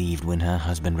deeply relieved when her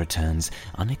husband returns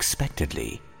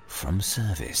unexpectedly from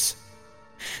service.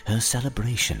 Her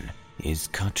celebration is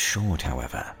cut short,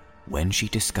 however, when she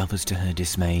discovers to her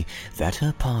dismay that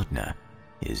her partner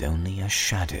is only a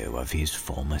shadow of his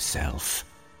former self.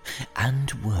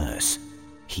 And worse,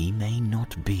 he may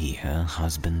not be her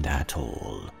husband at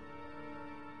all.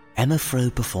 Emma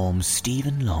Froe performs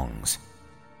Stephen Long's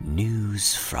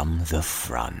News from the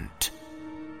Front.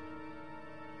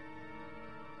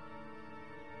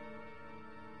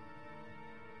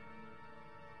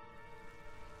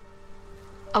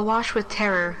 Awash with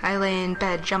terror, I lay in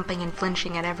bed, jumping and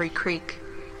flinching at every creak.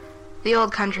 The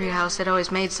old country house had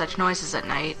always made such noises at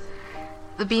night.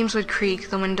 The beams would creak,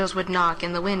 the windows would knock,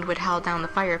 and the wind would howl down the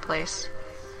fireplace.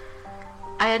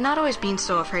 I had not always been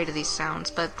so afraid of these sounds,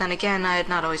 but then again, I had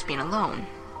not always been alone.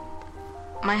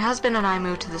 My husband and I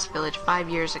moved to this village 5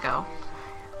 years ago.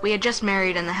 We had just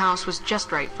married and the house was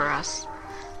just right for us.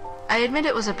 I admit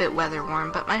it was a bit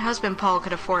weather-worn, but my husband Paul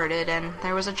could afford it, and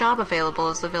there was a job available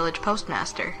as the village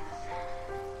postmaster.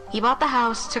 He bought the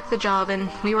house, took the job, and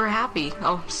we were happy.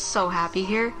 Oh, so happy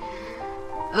here.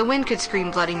 The wind could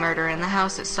scream bloody murder and the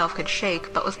house itself could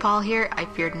shake, but with Paul here, I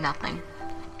feared nothing.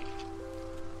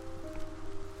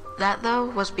 That, though,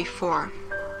 was before.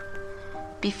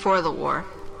 Before the war.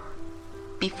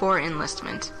 Before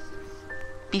enlistment.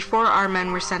 Before our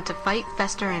men were sent to fight,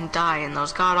 fester, and die in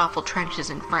those god-awful trenches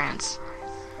in France.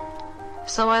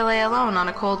 So I lay alone on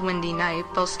a cold, windy night,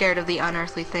 both scared of the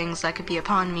unearthly things that could be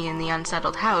upon me in the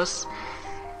unsettled house,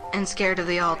 and scared of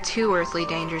the all-too-earthly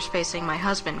dangers facing my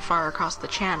husband far across the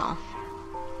channel.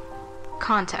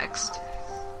 Context.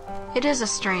 It is a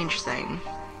strange thing.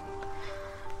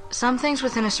 Some things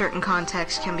within a certain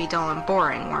context can be dull and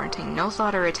boring, warranting no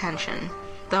thought or attention,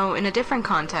 though in a different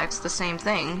context, the same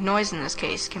thing, noise in this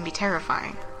case, can be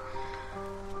terrifying.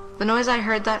 The noise I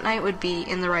heard that night would be,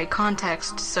 in the right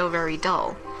context, so very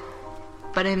dull.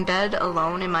 But in bed,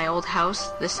 alone, in my old house,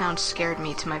 this sound scared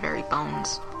me to my very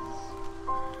bones.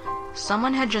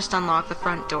 Someone had just unlocked the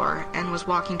front door and was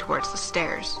walking towards the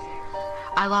stairs.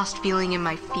 I lost feeling in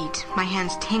my feet, my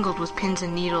hands tingled with pins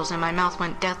and needles, and my mouth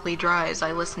went deathly dry as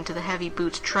I listened to the heavy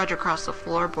boots trudge across the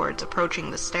floorboards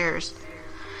approaching the stairs.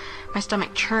 My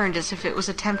stomach churned as if it was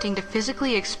attempting to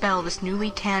physically expel this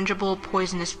newly tangible,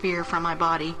 poisonous fear from my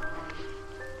body.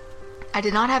 I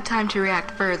did not have time to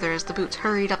react further as the boots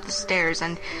hurried up the stairs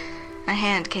and a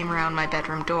hand came around my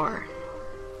bedroom door.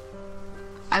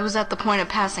 I was at the point of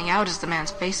passing out as the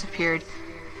man's face appeared.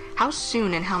 How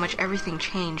soon and how much everything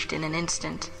changed in an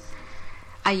instant.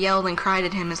 I yelled and cried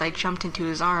at him as I jumped into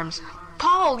his arms.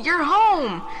 "Paul, you're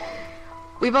home!"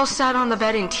 We both sat on the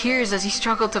bed in tears as he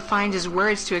struggled to find his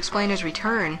words to explain his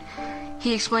return.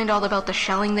 He explained all about the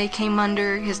shelling they came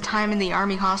under, his time in the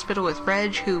army hospital with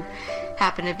Reg, who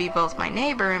happened to be both my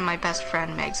neighbor and my best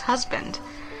friend Meg's husband.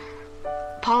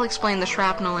 Paul explained the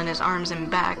shrapnel in his arms and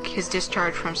back, his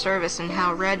discharge from service, and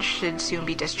how Reg should soon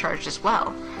be discharged as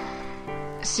well.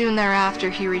 Soon thereafter,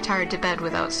 he retired to bed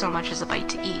without so much as a bite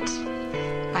to eat.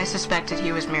 I suspected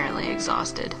he was merely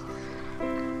exhausted.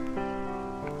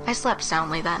 I slept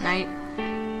soundly that night.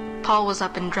 Paul was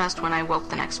up and dressed when I woke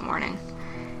the next morning.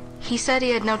 He said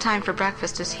he had no time for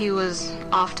breakfast as he was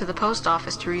off to the post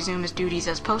office to resume his duties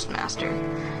as postmaster.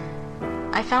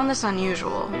 I found this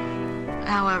unusual.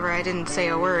 However, I didn't say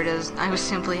a word as I was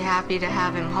simply happy to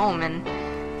have him home,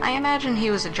 and I imagine he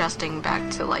was adjusting back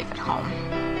to life at home.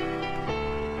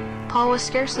 Paul was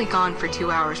scarcely gone for 2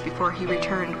 hours before he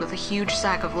returned with a huge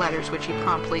sack of letters which he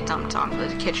promptly dumped on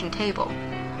the kitchen table.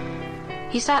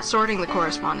 He sat sorting the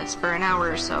correspondence for an hour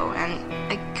or so, and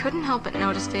I couldn't help but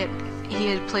notice that he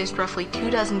had placed roughly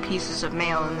 24 pieces of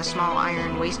mail in the small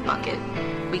iron waste bucket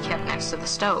we kept next to the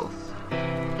stove.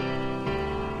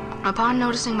 Upon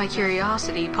noticing my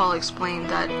curiosity, Paul explained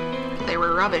that they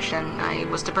were rubbish and I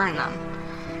was to burn them.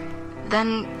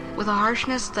 Then, with a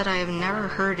harshness that I have never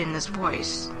heard in his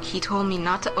voice, he told me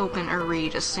not to open or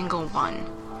read a single one.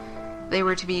 They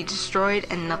were to be destroyed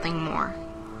and nothing more.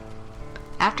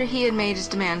 After he had made his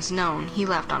demands known, he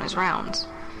left on his rounds.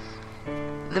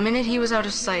 The minute he was out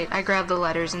of sight, I grabbed the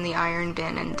letters in the iron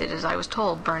bin and did as I was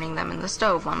told, burning them in the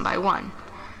stove one by one.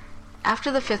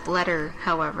 After the 5th letter,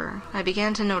 however, I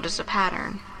began to notice a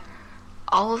pattern.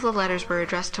 All of the letters were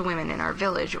addressed to women in our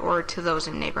village or to those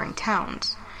in neighboring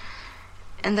towns,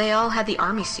 and they all had the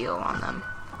army seal on them.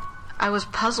 I was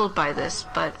puzzled by this,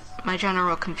 but my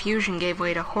general confusion gave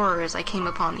way to horror as I came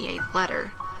upon the 8th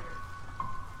letter.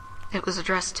 It was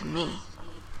addressed to me.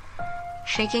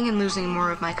 Shaking and losing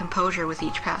more of my composure with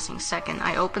each passing second,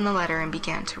 I opened the letter and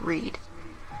began to read.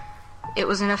 It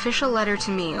was an official letter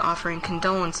to me offering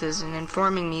condolences and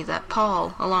informing me that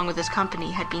Paul, along with his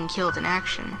company, had been killed in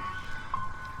action.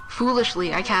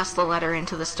 Foolishly, I cast the letter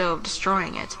into the stove,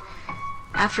 destroying it.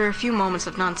 After a few moments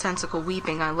of nonsensical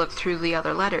weeping, I looked through the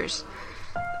other letters.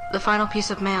 The final piece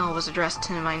of mail was addressed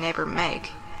to my neighbor Meg.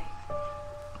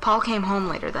 Paul came home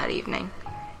later that evening.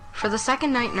 For the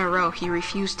 2nd night in a row, he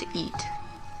refused to eat.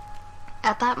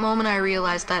 At that moment, I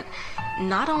realized that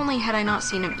not only had I not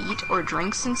seen him eat or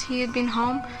drink since he had been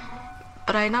home,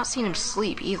 but I had not seen him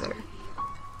sleep either.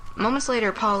 Moments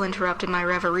later, Paul interrupted my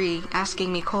reverie,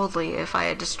 asking me coldly if I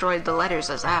had destroyed the letters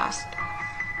as asked.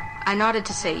 I nodded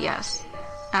to say yes.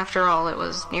 After all, it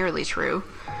was nearly true.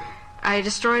 I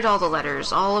destroyed all the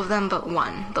letters, all of them but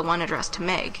one, the one addressed to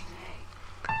Meg.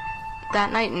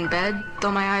 That night in bed,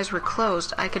 though my eyes were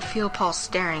closed, I could feel Paul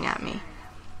staring at me.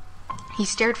 He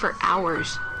stared for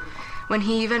hours. When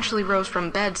he eventually rose from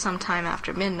bed sometime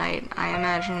after midnight, I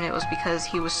imagine it was because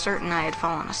he was certain I had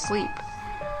fallen asleep.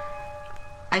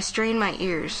 I strained my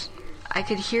ears. I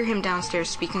could hear him downstairs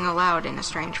speaking aloud in a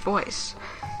strange voice.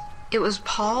 It was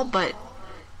Paul, but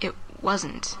it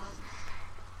wasn't.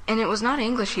 And it was not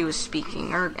English he was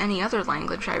speaking, or any other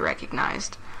language I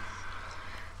recognized.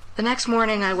 The next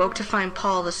morning, I woke to find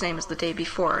Paul the same as the day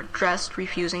before, dressed,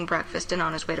 refusing breakfast, and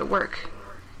on his way to work.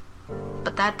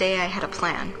 But that day I had a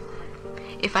plan.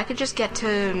 If I could just get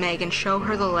to Meg and show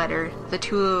her the letter, the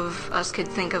two of us could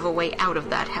think of a way out of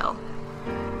that hell.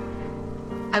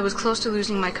 I was close to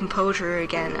losing my composure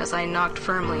again as I knocked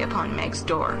firmly upon Meg's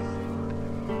door.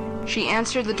 She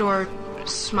answered the door,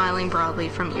 smiling broadly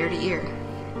from ear to ear.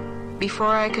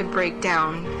 Before I could break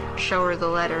down, show her the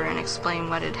letter, and explain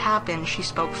what had happened, she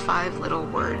spoke 5 little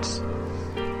words.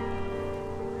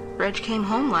 Reg came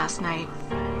home last night.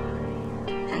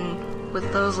 and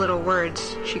with those little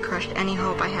words, she crushed any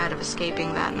hope I had of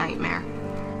escaping that nightmare.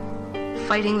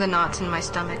 Fighting the knots in my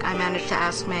stomach, I managed to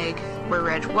ask Meg where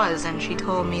Reg was, and she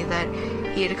told me that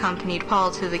he had accompanied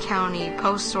Paul to the county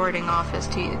post sorting office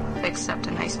to accept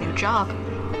a nice new job.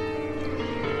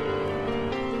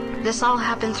 This all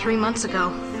happened 3 months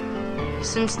ago.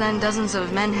 Since then, dozens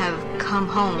of men have come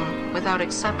home without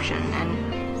exception,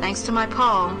 and thanks to my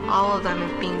Paul, all of them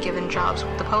have been given jobs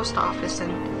with the post office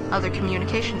and other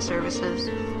communication services.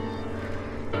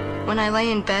 When I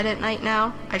lay in bed at night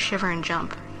now, I shiver and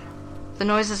jump. The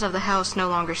noises of the house no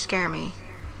longer scare me,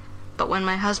 but when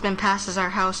my husband passes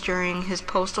our house during his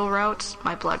postal routes,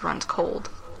 my blood runs cold.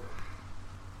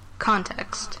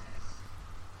 Context.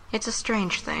 It's a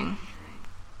strange thing.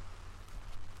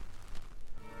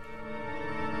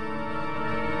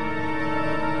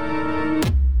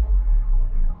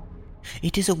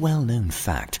 It is a well-known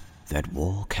fact that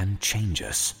war can change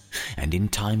us, and in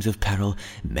times of peril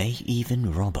may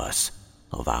even rob us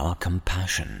of our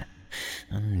compassion,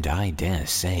 and I dare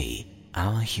say,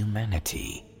 our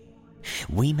humanity.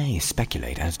 We may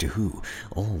speculate as to who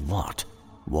or what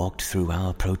walked through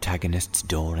our protagonist's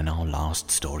door in our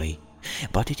last story,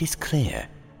 but it is clear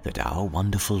that our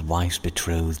wonderful wife's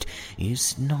betrothed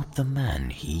is not the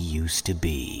man he used to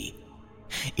be,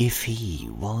 if he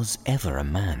was ever a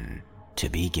man to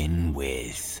begin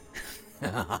with.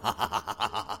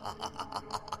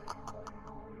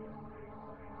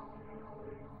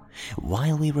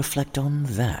 While we reflect on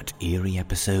that eerie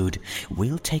episode,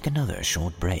 we'll take another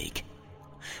short break.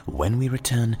 When we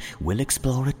return, we'll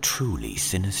explore a truly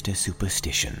sinister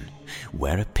superstition,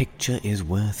 where a picture is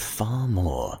worth far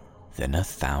more than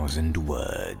 1,000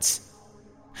 words,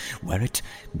 where it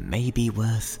may be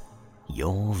worth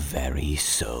your very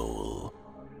soul.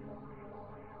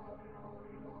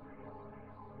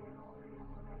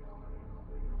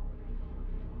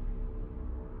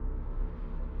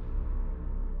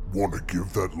 Want to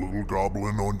give that little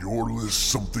goblin on your list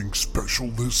something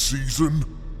special this season?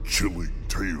 Chilling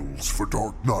Tales for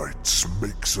Dark Nights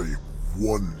makes a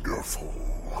wonderful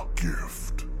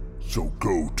gift. So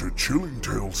go to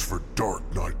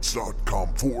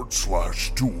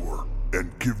chillingtalesfordarknights.com/tour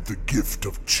and give the gift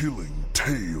of Chilling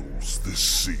Tales this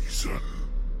season.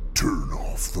 Turn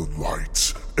off the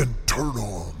lights and turn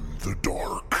on the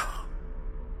dark.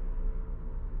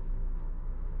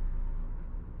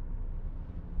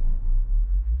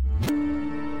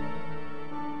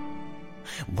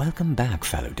 Welcome back,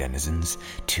 fellow denizens,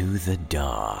 to the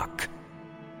dark.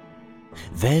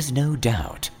 There's no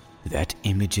doubt that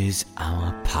images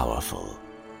are powerful.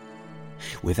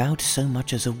 Without so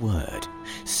much as a word,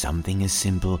 something as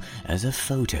simple as a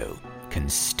photo can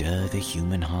stir the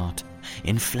human heart,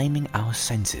 inflaming our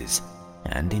senses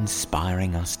and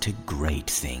inspiring us to great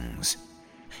things.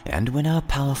 And when our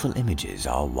powerful images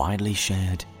are widely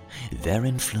shared, their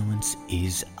influence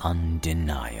is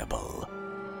undeniable.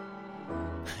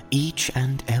 Each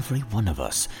and every one of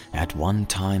us, at one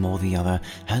time or the other,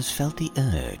 has felt the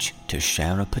urge to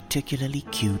share a particularly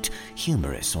cute,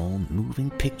 humorous, or moving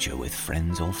picture with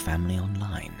friends or family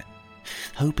online,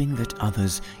 hoping that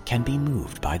others can be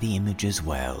moved by the image as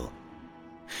well.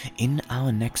 In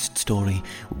our next story,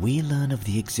 we learn of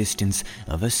the existence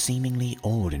of a seemingly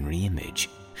ordinary image,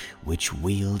 which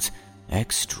wields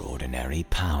extraordinary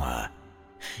power,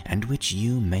 and which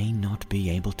you may not be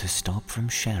able to stop from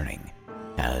sharing,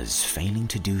 as failing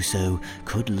to do so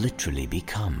could literally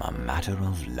become a matter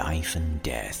of life and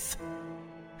death.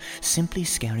 Simply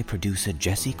Scary producer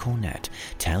Jesse Cornett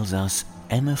tells us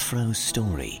Emma Fro's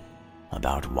story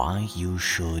about why you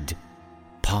should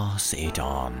pass it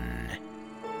on.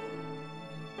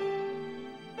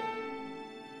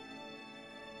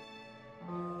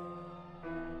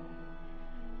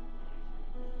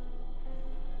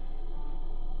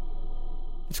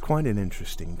 It's quite an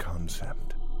interesting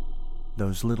concept.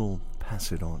 Those little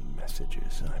pass-it-on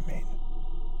messages, I mean.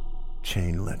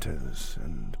 Chain letters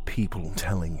and people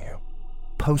telling you,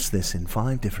 post this in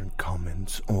 5 different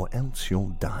comments or else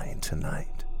you'll die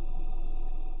tonight.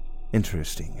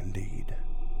 Interesting indeed.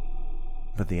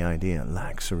 But the idea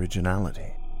lacks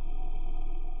originality.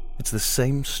 It's the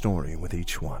same story with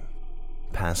each one.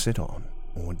 Pass it on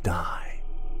or die.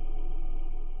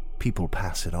 People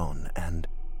pass it on and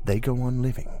they go on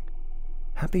living.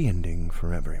 Happy ending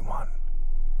for everyone.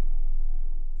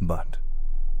 But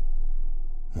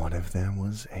what if there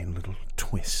was a little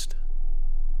twist?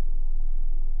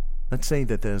 Let's say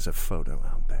that there's a photo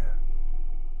out there.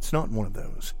 It's not one of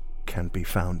those can't be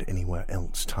found anywhere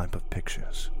else type of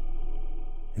pictures.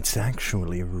 It's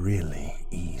actually really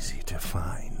easy to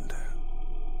find.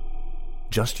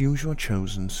 Just use your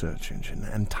chosen search engine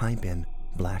and type in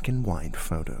black and white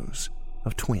photos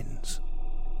of twins.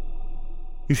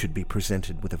 You should be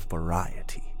presented with a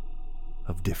variety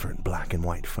of different black and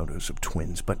white photos of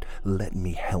twins, but let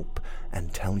me help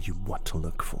and tell you what to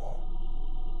look for.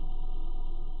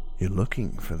 You're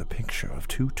looking for the picture of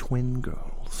two twin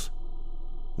girls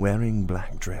wearing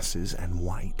black dresses and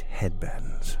white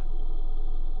headbands.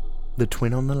 The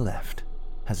twin on the left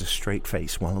has a straight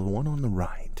face while the one on the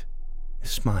right is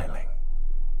smiling.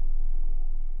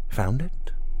 Found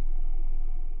it?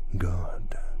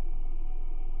 Good.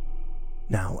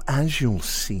 Now, as you'll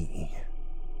see,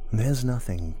 there's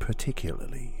nothing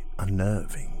particularly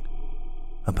unnerving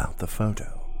about the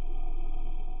photo.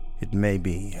 It may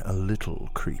be a little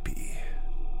creepy.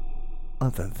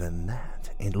 Other than that,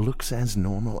 it looks as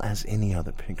normal as any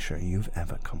other picture you've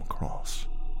ever come across.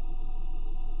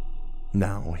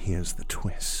 Now, here's the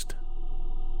twist.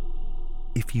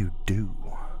 If you do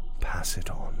pass it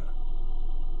on,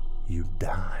 you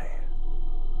die.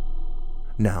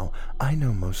 Now, I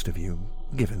know most of you,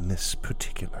 given this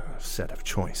particular set of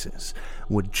choices,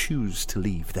 would choose to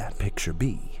leave that picture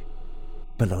be.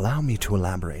 But allow me to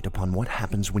elaborate upon what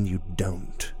happens when you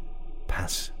don't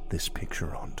pass this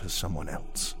picture on to someone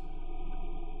else.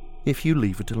 If you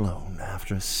leave it alone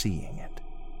after seeing it,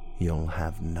 you'll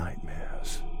have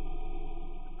nightmares.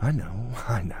 I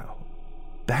know.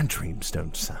 Bad dreams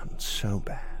don't sound so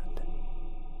bad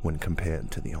when compared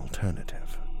to the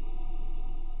alternative.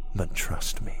 But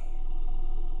trust me,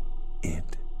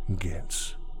 it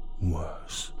gets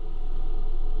worse.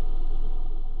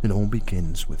 It all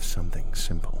begins with something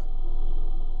simple.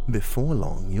 Before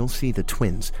long, you'll see the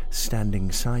twins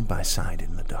standing side by side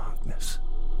in the darkness.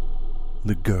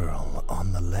 The girl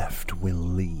on the left will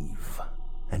leave,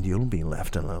 and you'll be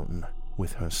left alone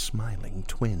with her smiling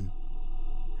twin.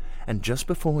 And just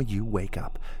before you wake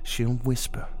up, she'll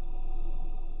whisper,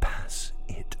 "Pass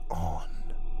it on."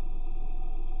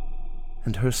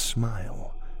 And her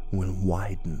smile will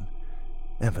widen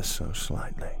ever so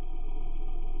slightly.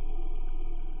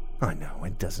 I know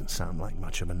it doesn't sound like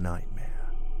much of a nightmare.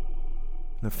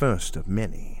 The first of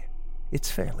many,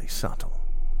 it's fairly subtle.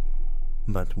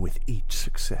 But with each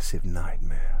successive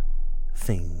nightmare,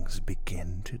 things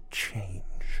begin to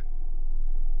change.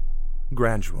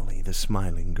 Gradually, the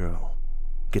smiling girl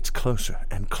gets closer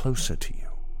and closer to you,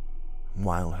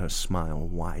 while her smile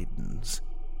widens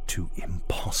to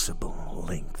impossible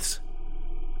lengths.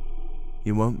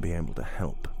 You won't be able to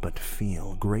help but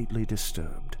feel greatly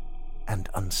disturbed and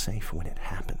unsafe when it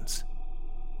happens.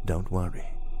 Don't worry.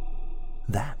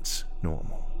 That's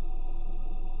normal.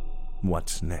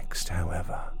 What's next,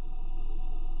 however?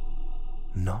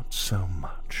 Not so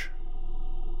much.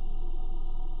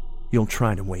 You'll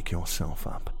try to wake yourself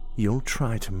up. You'll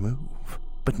try to move,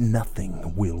 but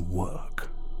nothing will work.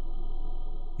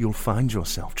 You'll find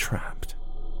yourself trapped.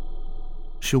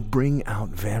 She'll bring out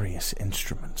various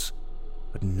instruments,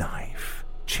 a knife,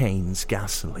 chains,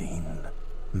 gasoline,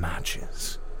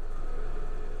 matches.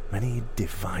 Many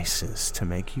devices to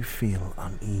make you feel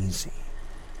uneasy.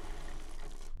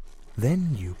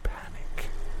 Then you panic.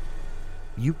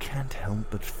 You can't help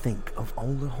but think of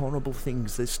all the horrible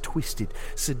things this twisted,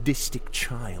 sadistic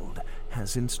child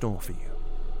has in store for you.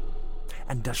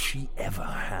 And does she ever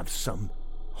have some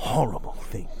horrible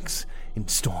things in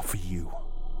store for you?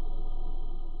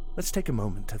 Let's take a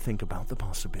moment to think about the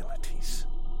possibilities.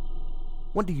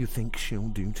 What do you think she'll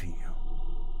do to you?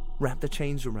 Wrap the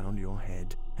chains around your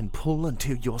head and pull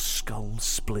until your skull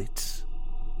splits?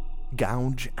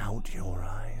 Gouge out your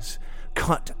eyes,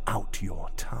 cut out your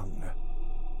tongue,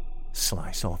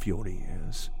 slice off your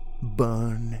ears,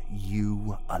 burn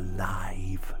you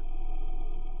alive,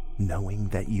 knowing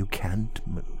that you can't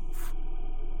move?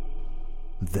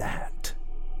 That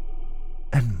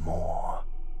and more,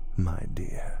 my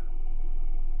dear.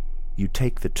 You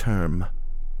take the term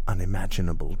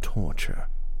unimaginable torture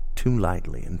too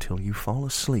lightly until you fall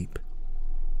asleep.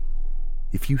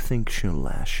 If you think she'll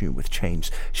lash you with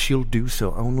chains, she'll do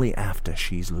so only after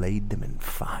she's laid them in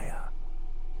fire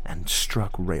and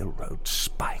struck railroad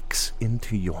spikes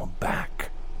into your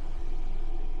back.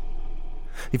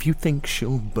 If you think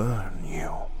she'll burn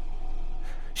you,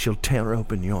 she'll tear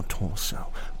open your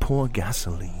torso, pour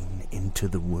gasoline into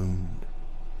the wound,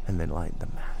 and then light the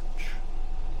match.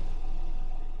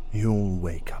 You'll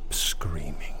wake up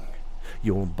screaming.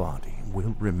 Your body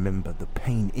will remember the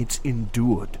pain it's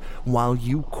endured while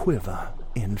you quiver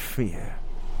in fear.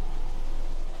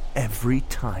 Every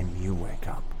time you wake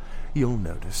up, you'll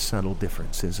notice subtle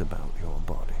differences about your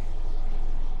body.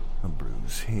 A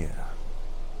bruise here,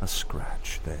 a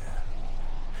scratch there.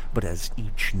 But as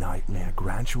each nightmare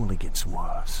gradually gets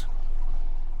worse,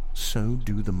 so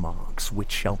do the marks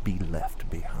which shall be left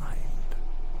behind.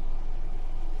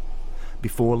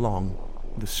 Before long,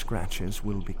 the scratches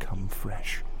will become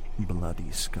fresh,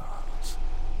 bloody scars.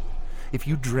 If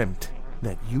you dreamt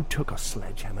that you took a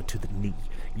sledgehammer to the knee,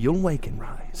 you'll wake and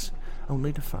rise,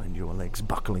 only to find your legs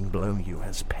buckling below you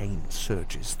as pain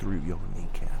surges through your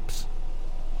kneecaps.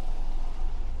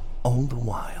 All the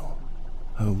while,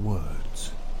 her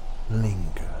words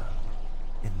linger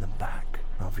in the back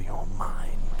of your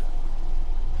mind.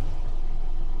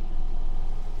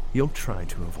 You'll try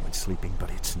to avoid sleeping,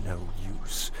 but it's no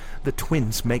use. The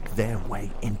twins make their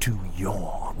way into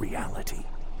your reality.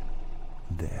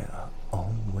 They're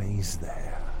always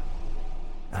there,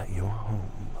 at your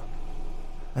home,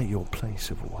 at your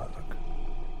place of work,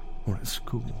 or at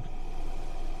school.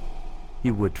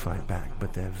 You would fight back,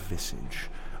 but their visage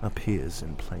appears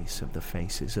in place of the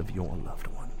faces of your loved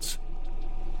ones.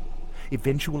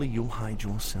 Eventually you'll hide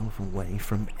yourself away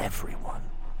from everyone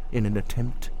in an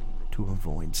attempt to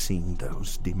avoid seeing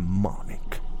those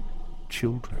demonic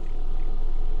children.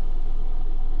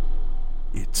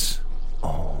 It's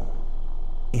all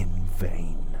in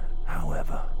vain,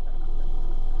 however.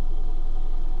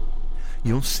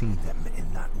 You'll see them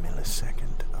in that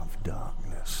millisecond of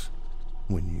darkness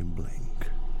when you blink.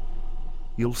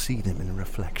 You'll see them in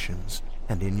reflections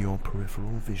and in your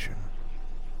peripheral vision.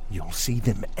 You'll see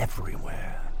them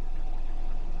everywhere.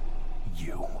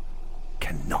 You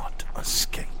cannot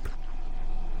escape.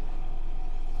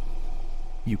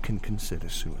 You can consider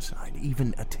suicide,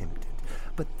 even attempt it,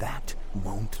 but that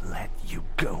won't let you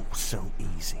go so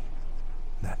easy.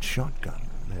 That shotgun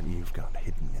that you've got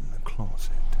hidden in the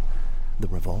closet, the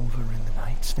revolver in the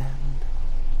nightstand,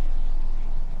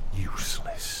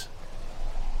 useless.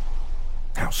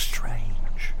 How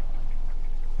strange.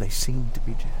 They seem to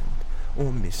be jammed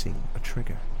or missing a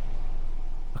trigger.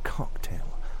 A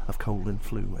cocktail of cold and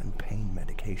flu and pain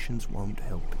medications won't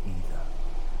help either.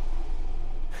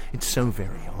 It's so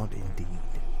very odd indeed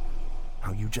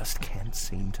how you just can't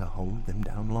seem to hold them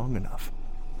down long enough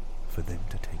for them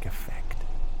to take effect.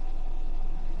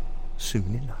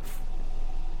 Soon enough,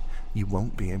 you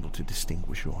won't be able to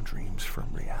distinguish your dreams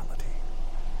from reality.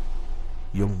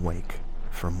 You'll wake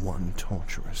from one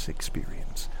torturous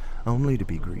experience only to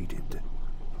be greeted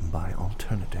by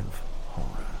alternative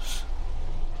horrors.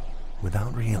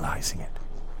 Without realizing it,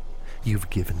 you've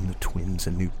given the twins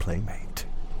a new playmate.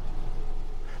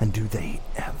 And do they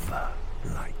ever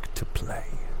like to play?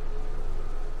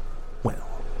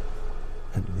 Well,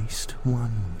 at least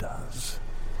one does.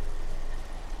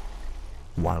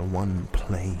 While one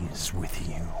plays with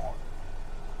you,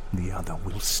 the other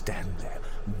will stand there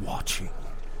watching,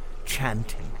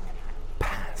 chanting,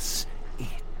 "Pass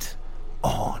it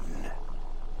on,"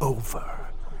 over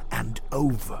and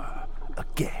over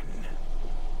again,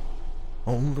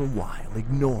 all the while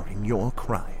ignoring your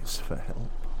cries for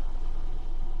help.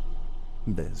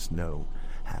 There's no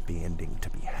happy ending to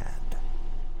be had.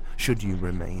 Should you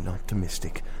remain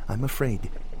optimistic, I'm afraid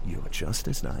you're just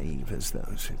as naive as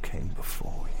those who came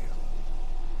before you.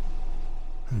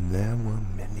 And there were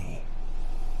many.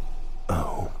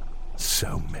 Oh,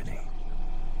 so many.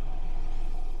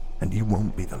 And you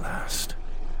won't be the last.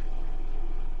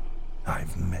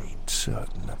 I've made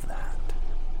certain of that.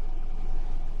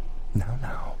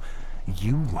 Now,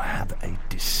 you have a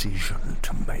decision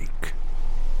to make.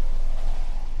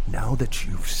 Now that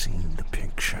you've seen the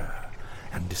picture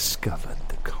and discovered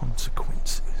the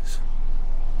consequences,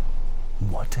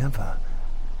 whatever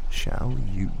shall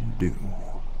you do?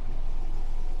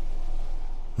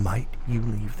 Might you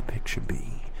leave the picture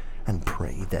be and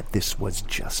pray that this was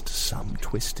just some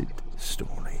twisted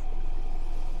story?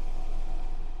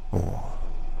 Or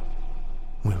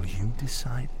will you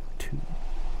decide to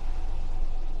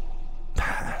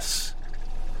pass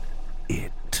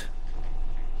it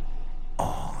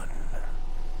on?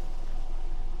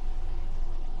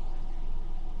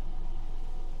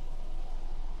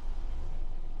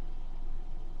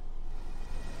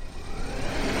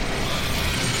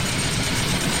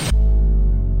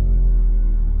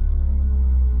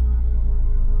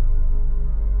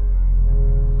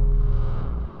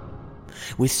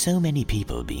 With so many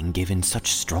people being given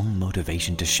such strong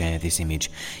motivation to share this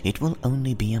image, it will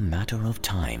only be a matter of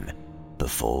time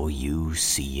before you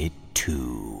see it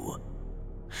too.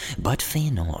 But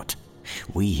fear not.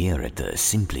 We here at the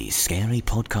Simply Scary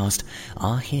podcast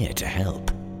are here to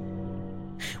help.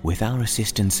 With our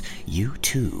assistance, you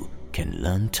too can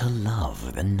learn to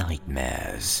love the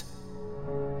nightmares.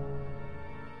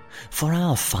 For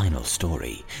our final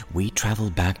story, we travel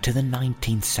back to the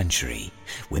 19th century,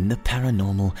 when the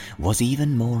paranormal was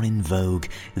even more in vogue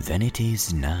than it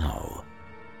is now.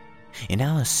 In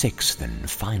our sixth and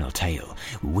final tale,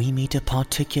 we meet a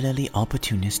particularly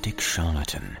opportunistic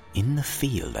charlatan in the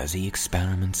field as he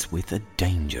experiments with a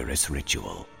dangerous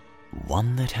ritual,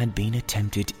 one that had been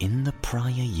attempted in the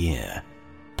prior year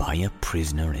by a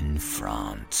prisoner in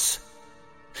France.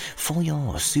 For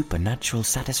your supernatural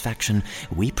satisfaction,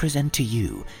 we present to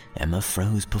you Emma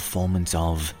Fro's performance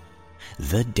of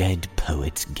The Dead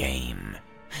Poet's Game,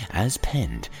 as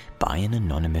penned by an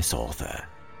anonymous author.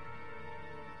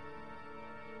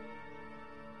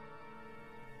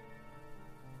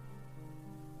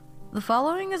 The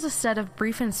following is a set of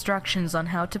brief instructions on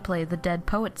how to play the Dead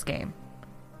Poets Game.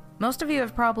 Most of you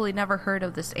have probably never heard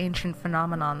of this ancient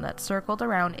phenomenon that circled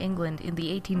around England in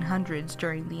the 1800s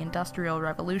during the Industrial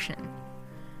Revolution.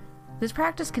 This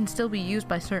practice can still be used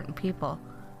by certain people,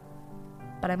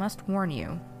 but I must warn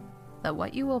you that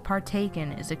what you will partake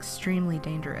in is extremely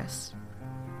dangerous.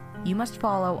 You must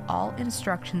follow all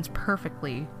instructions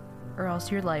perfectly, or else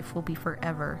your life will be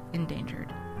forever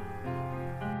endangered.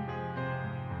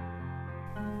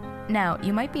 Now,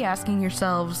 you might be asking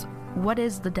yourselves, what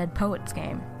is the Dead Poets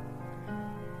Game?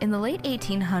 In the late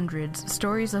 1800s,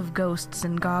 stories of ghosts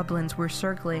and goblins were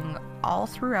circling all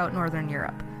throughout Northern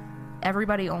Europe.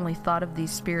 Everybody only thought of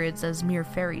these spirits as mere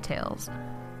fairy tales.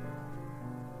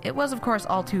 It was, of course,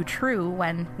 all too true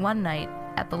when, one night,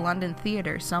 at the London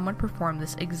Theatre, someone performed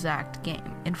this exact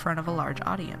game in front of a large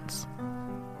audience.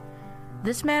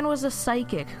 This man was a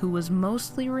psychic who was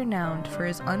mostly renowned for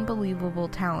his unbelievable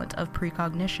talent of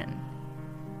precognition.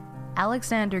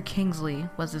 Alexander Kingsley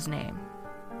was his name.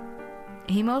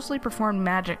 He mostly performed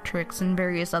magic tricks and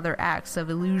various other acts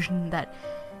of illusion that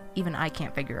even I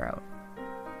can't figure out.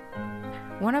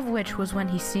 One of which was when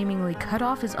he seemingly cut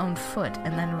off his own foot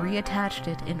and then reattached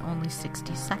it in only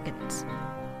 60 seconds.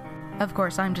 Of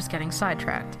course, I'm just getting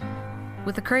sidetracked.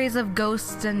 With the craze of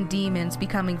ghosts and demons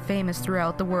becoming famous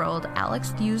throughout the world,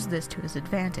 Alex used this to his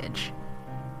advantage.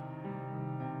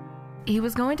 He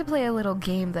was going to play a little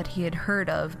game that he had heard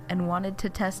of and wanted to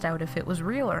test out if it was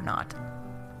real or not.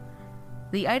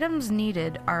 The items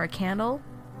needed are a candle,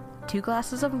 2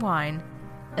 glasses of wine,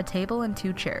 a table, and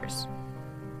 2 chairs.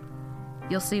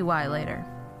 You'll see why later.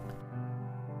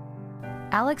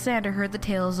 Alexander heard the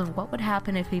tales of what would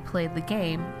happen if he played the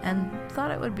game and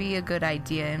thought it would be a good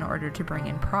idea in order to bring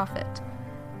in profit.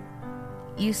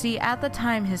 You see, at the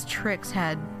time his tricks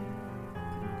had,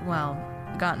 well,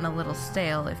 gotten a little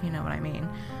stale, if you know what I mean.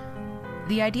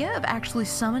 The idea of actually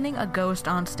summoning a ghost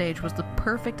on stage was the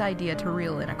perfect idea to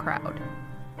reel in a crowd.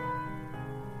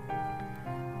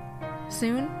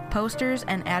 Soon, posters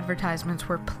and advertisements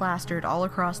were plastered all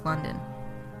across London.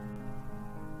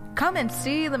 Come and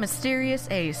see the mysterious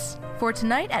Ace. For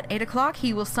tonight at 8 o'clock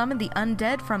he will summon the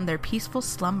undead from their peaceful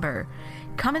slumber.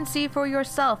 Come and see for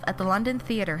yourself at the London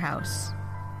Theatre House.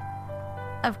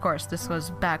 Of course, this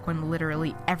was back when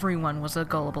literally everyone was a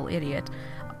gullible idiot.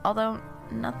 Although,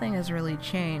 nothing has really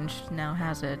changed now,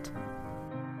 has it?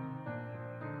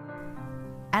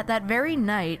 At that very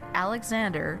night,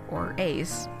 Alexander, or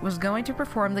Ace, was going to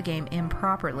perform the game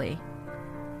improperly.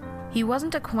 He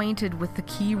wasn't acquainted with the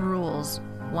key rules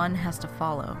one has to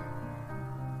follow.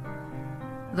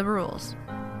 The rules.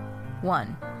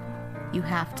 1. You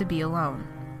have to be alone.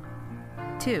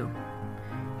 2.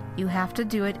 You have to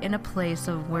do it in a place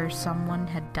of where someone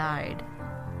had died.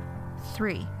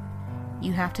 3.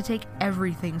 You have to take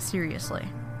everything seriously.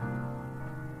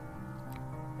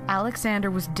 Alexander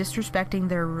was disrespecting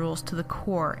their rules to the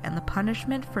core, and the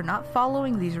punishment for not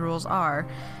following these rules are,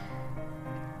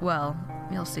 well,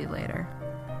 you'll see later.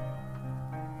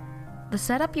 The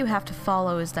setup you have to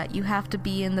follow is that you have to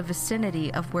be in the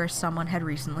vicinity of where someone had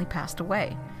recently passed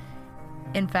away.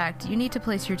 In fact, you need to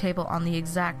place your table on the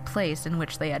exact place in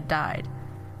which they had died.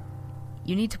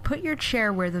 You need to put your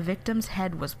chair where the victim's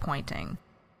head was pointing,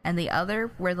 and the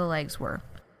other where the legs were.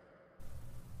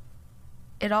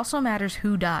 It also matters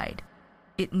who died.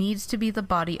 It needs to be the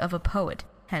body of a poet,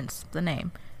 hence the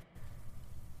name.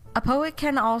 A poet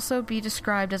can also be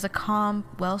described as a calm,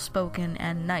 well-spoken,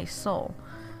 and nice soul.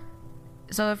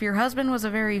 So if your husband was a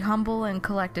very humble and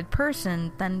collected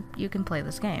person, then you can play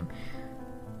this game.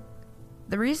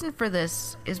 The reason for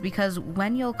this is because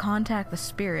when you'll contact the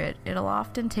spirit, it'll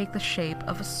often take the shape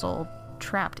of a soul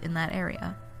trapped in that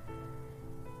area.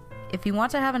 If you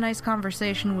want to have a nice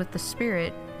conversation with the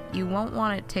spirit, you won't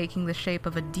want it taking the shape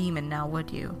of a demon now,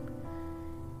 would you?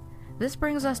 This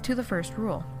brings us to the first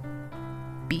rule.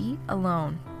 Be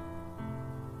alone.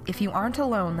 If you aren't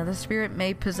alone, then the spirit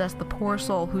may possess the poor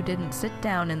soul who didn't sit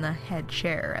down in the head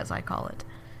chair, as I call it.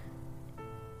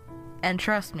 And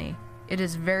trust me, it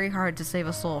is very hard to save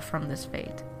a soul from this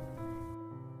fate.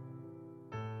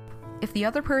 If the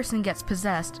other person gets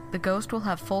possessed, the ghost will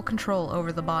have full control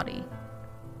over the body.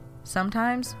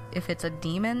 Sometimes, if it's a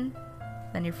demon,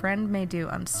 then your friend may do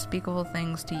unspeakable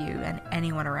things to you and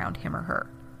anyone around him or her.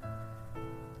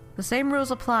 The same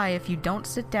rules apply if you don't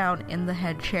sit down in the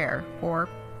head chair, or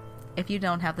if you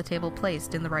don't have the table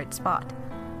placed in the right spot.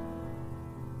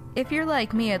 If you're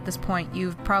like me at this point,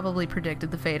 you've probably predicted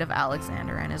the fate of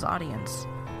Alexander and his audience.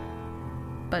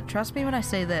 But trust me when I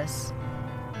say this,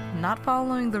 not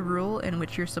following the rule in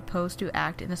which you're supposed to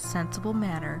act in a sensible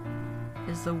manner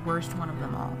is the worst one of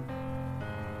them all.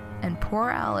 And poor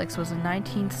Alex was a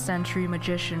 19th century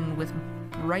magician with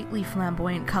brightly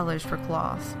flamboyant colors for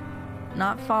cloth.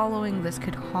 Not following this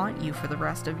could haunt you for the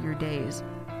rest of your days,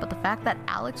 but the fact that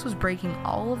Alex was breaking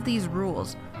all of these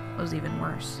rules was even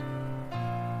worse.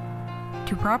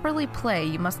 To properly play,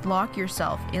 you must lock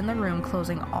yourself in the room,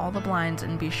 closing all the blinds,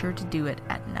 and be sure to do it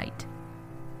at night.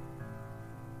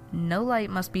 No light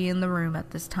must be in the room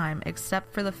at this time,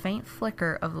 except for the faint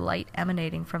flicker of light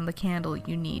emanating from the candle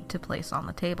you need to place on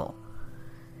the table.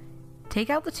 Take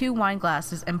out the 2 wine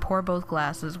glasses and pour both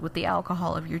glasses with the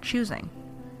alcohol of your choosing.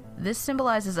 This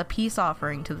symbolizes a peace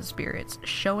offering to the spirits,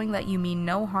 showing that you mean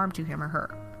no harm to him or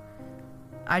her.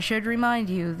 I should remind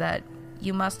you that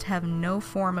you must have no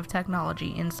form of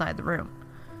technology inside the room.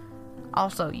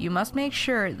 Also, you must make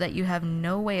sure that you have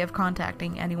no way of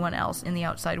contacting anyone else in the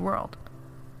outside world.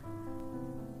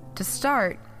 To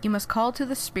start, you must call to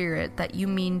the spirit that you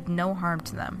mean no harm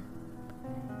to them.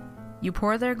 You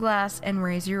pour their glass and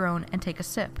raise your own and take a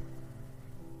sip.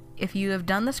 If you have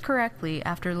done this correctly,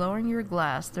 after lowering your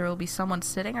glass, there will be someone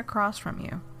sitting across from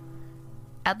you.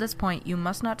 At this point, you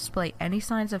must not display any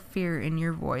signs of fear in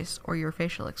your voice or your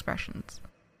facial expressions.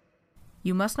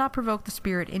 You must not provoke the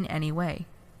spirit in any way.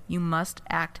 You must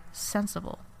act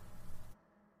sensible.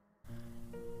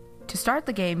 To start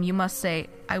the game, you must say,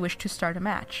 "I wish to start a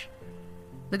match."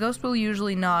 The ghost will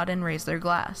usually nod and raise their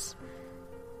glass.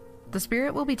 The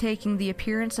spirit will be taking the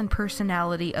appearance and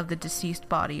personality of the deceased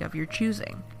body of your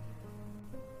choosing.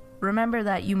 Remember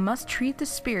that you must treat the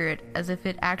spirit as if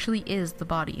it actually is the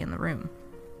body in the room.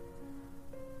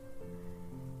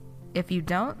 If you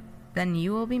don't, then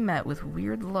you will be met with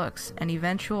weird looks and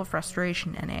eventual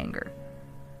frustration and anger.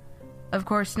 Of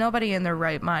course, nobody in their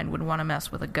right mind would want to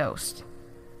mess with a ghost.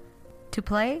 To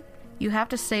play, you have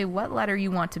to say what letter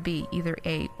you want to be, either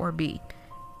A or B.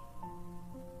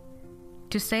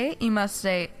 To say it, you must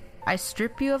say, "I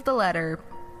strip you of the letter,"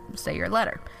 say your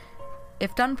letter.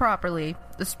 If done properly,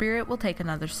 the spirit will take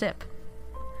another sip.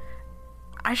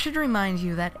 I should remind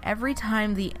you that every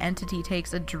time the entity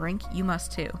takes a drink, you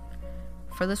must too,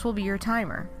 for this will be your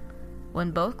timer.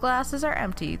 When both glasses are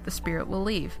empty, the spirit will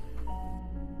leave.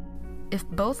 If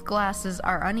both glasses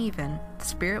are uneven, the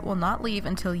spirit will not leave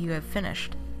until you have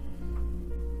finished.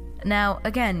 Now,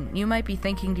 again, you might be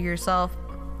thinking to yourself,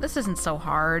 this isn't so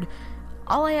hard.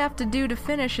 All I have to do to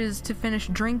finish is to finish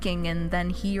drinking and then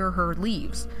he or her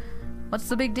leaves. What's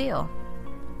the big deal?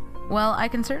 Well, I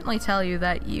can certainly tell you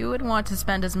that you would want to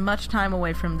spend as much time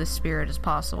away from this spirit as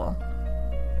possible.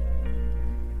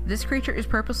 This creature is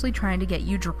purposely trying to get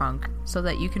you drunk so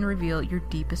that you can reveal your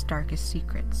deepest, darkest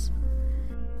secrets.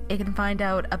 It can find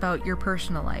out about your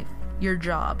personal life, your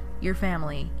job, your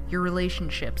family, your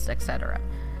relationships, etc.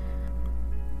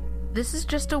 This is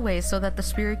just a way so that the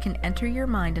spirit can enter your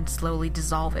mind and slowly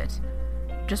dissolve it.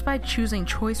 Just by choosing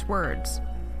choice words,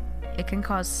 it can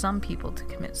cause some people to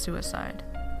commit suicide.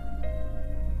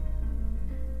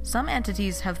 Some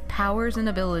entities have powers and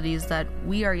abilities that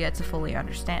we are yet to fully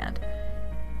understand.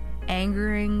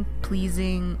 Angering,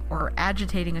 pleasing, or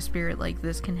agitating a spirit like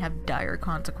this can have dire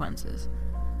consequences.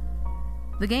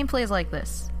 The game plays like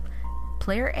this.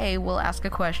 Player A will ask a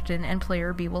question and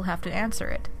player B will have to answer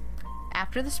it.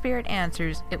 After the spirit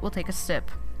answers, it will take a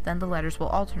sip, then the letters will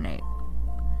alternate.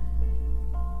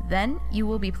 Then you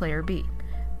will be player B.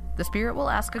 The spirit will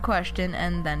ask a question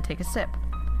and then take a sip.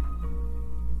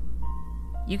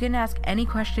 You can ask any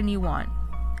question you want,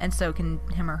 and so can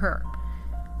him or her.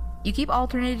 You keep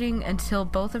alternating until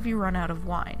both of you run out of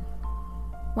wine.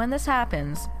 When this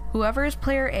happens, whoever is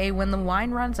player A when the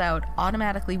wine runs out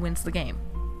automatically wins the game.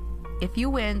 If you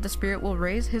win, the spirit will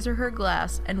raise his or her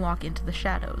glass and walk into the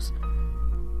shadows.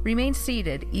 Remain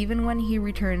seated even when he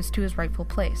returns to his rightful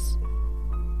place.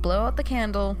 Blow out the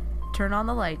candle, turn on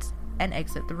the lights, and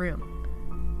exit the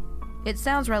room. It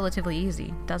sounds relatively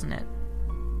easy, doesn't it?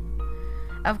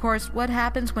 Of course, what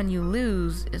happens when you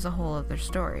lose is a whole other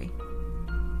story.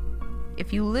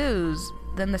 If you lose,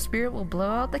 then the spirit will blow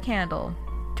out the candle.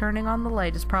 Turning on the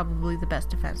light is probably the best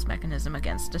defense mechanism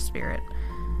against a spirit.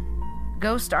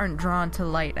 Ghosts aren't drawn to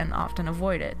light and often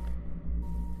avoid it.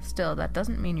 Still, that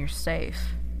doesn't mean you're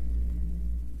safe.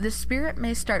 the spirit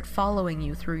may start following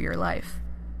you through your life.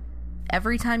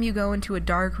 Every time you go into a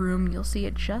dark room, you'll see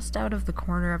it just out of the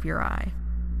corner of your eye.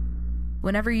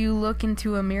 Whenever you look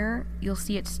into a mirror, you'll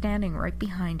see it standing right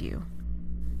behind you.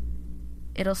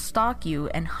 It'll stalk you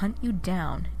and hunt you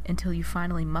down until you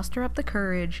finally muster up the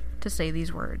courage to say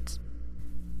these words.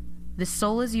 This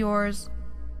soul is yours.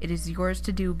 It is yours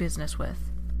to do business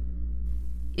with.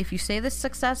 If you say this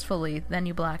successfully, then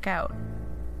you black out.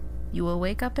 You will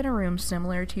wake up in a room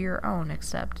similar to your own,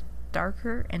 except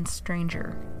darker and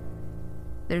stranger.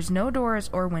 There's no doors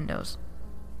or windows,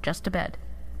 just a bed.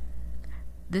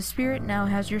 The spirit now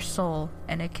has your soul,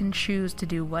 and it can choose to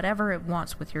do whatever it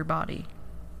wants with your body.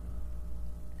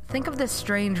 Think of this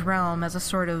strange realm as a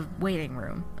sort of waiting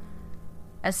room.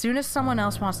 As soon as someone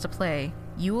else wants to play,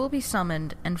 you will be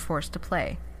summoned and forced to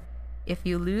play. If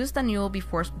you lose, then you will be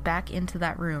forced back into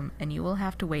that room, and you will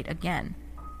have to wait again.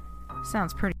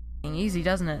 Sounds pretty easy,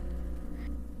 doesn't it?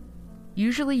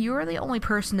 Usually you are the only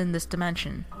person in this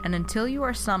dimension, and until you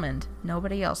are summoned,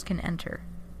 nobody else can enter.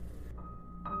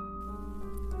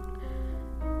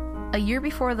 A year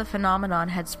before the phenomenon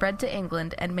had spread to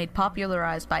England and made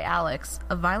popularized by Alex,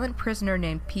 a violent prisoner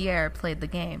named Pierre played the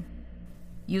game.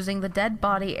 Using the dead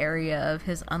body area of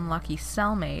his unlucky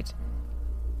cellmate,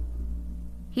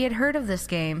 he had heard of this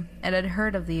game and had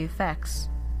heard of the effects.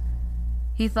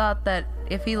 He thought that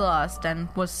if he lost and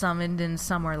was summoned in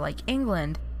somewhere like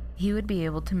England, he would be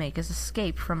able to make his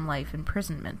escape from life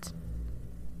imprisonment.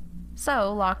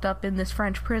 So, locked up in this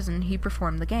French prison, he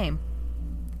performed the game.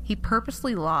 He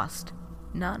purposely lost,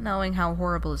 not knowing how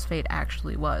horrible his fate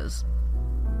actually was.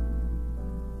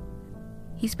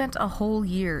 He spent a whole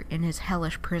year in his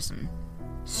hellish prison,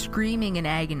 screaming in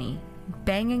agony,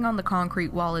 banging on the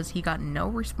concrete wall as he got no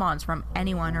response from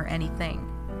anyone or anything.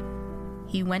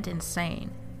 He went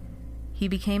insane. He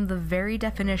became the very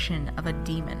definition of a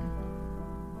demon.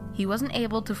 He wasn't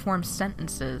able to form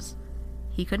sentences.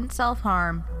 He couldn't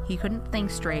self-harm, he couldn't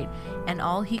think straight, and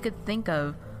all he could think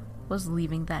of was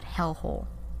leaving that hellhole.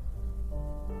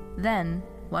 Then,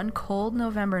 one cold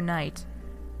November night,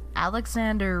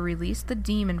 Alexander released the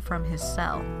demon from his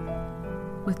cell.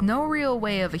 With no real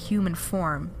way of a human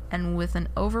form, and with an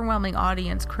overwhelming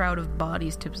audience crowd of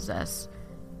bodies to possess,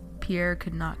 Pierre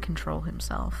could not control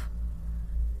himself.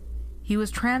 He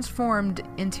was transformed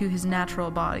into his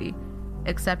natural body,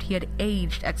 except he had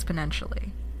aged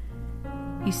exponentially.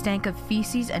 He stank of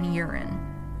feces and urine.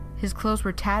 His clothes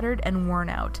were tattered and worn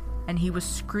out, and he was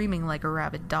screaming like a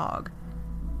rabid dog.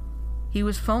 He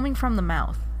was foaming from the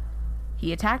mouth.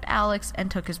 He attacked Alex and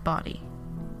took his body.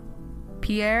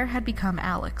 Pierre had become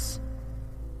Alex.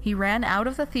 He ran out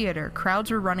of the theater, crowds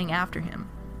were running after him,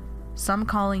 some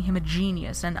calling him a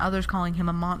genius and others calling him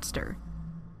a monster.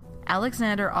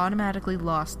 Alexander automatically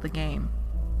lost the game.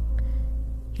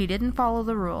 He didn't follow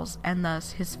the rules, and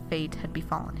thus his fate had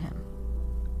befallen him.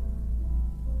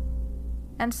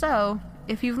 And so,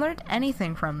 if you've learned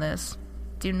anything from this,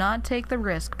 do not take the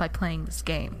risk by playing this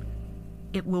game.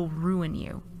 It will ruin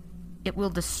you. It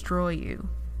will destroy you.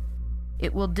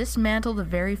 It will dismantle the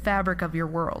very fabric of your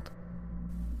world.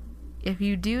 If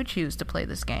you do choose to play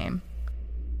this game,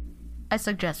 I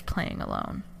suggest playing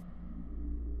alone.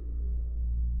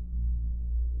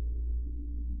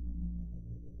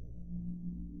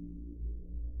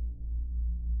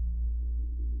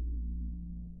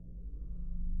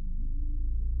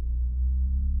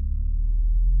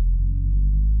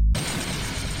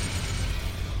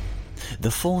 The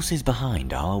forces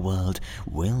behind our world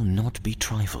will not be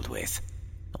trifled with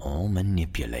or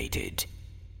manipulated.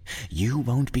 You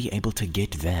won't be able to get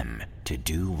them to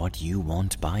do what you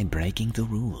want by breaking the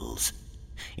rules.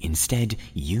 Instead,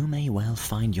 you may well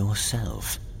find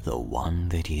yourself the one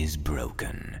that is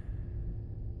broken.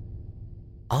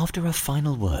 After a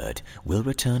final word, we'll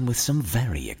return with some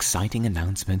very exciting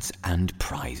announcements and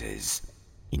prizes,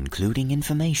 including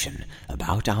information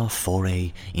about our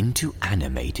foray into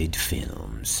animated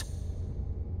films.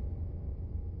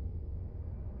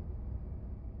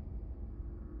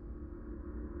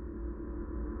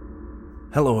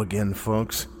 Hello again,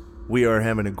 folks. We are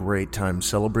having a great time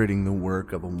celebrating the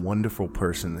work of a wonderful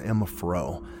person, Emma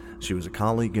Froh. She was a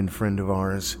colleague and friend of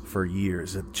ours for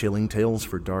years at Chilling Tales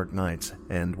for Dark Nights,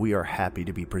 and we are happy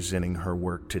to be presenting her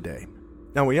work today.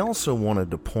 Now, we also wanted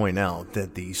to point out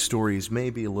that the stories may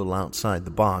be a little outside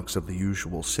the box of the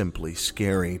usual Simply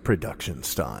Scary production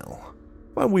style,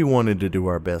 but we wanted to do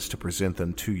our best to present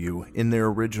them to you in their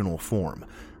original form,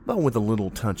 but with a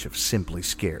little touch of Simply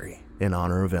Scary in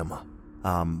honor of Emma.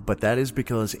 But that is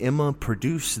because Emma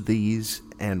produced these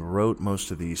and wrote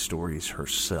most of these stories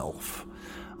herself.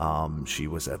 She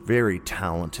was a very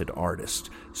talented artist.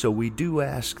 So we do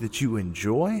ask that you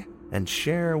enjoy and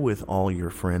share with all your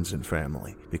friends and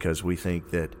family, because we think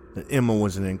that Emma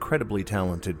was an incredibly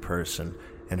talented person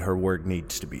and her work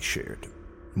needs to be shared.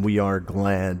 We are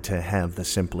glad to have the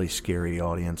Simply Scary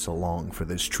audience along for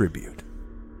this tribute.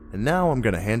 And now I'm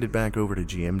going to hand it back over to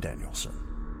GM Danielson.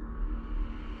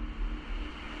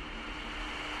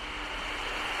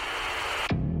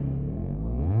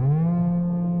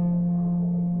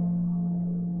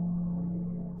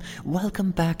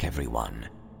 Welcome back, everyone.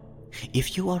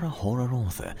 If you are a horror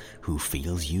author who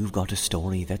feels you've got a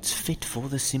story that's fit for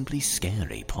the Simply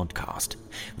Scary podcast,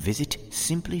 visit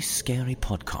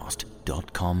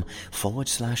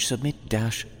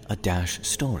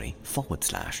simplyscarypodcast.com/submit-a-story/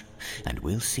 and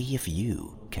we'll see if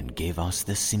you can give us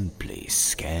the Simply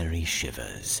Scary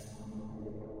shivers.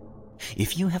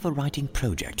 If you have a writing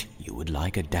project you would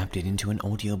like adapted into an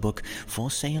audiobook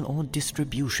for sale or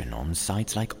distribution on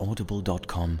sites like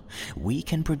audible.com, we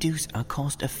can produce a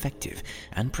cost-effective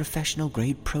and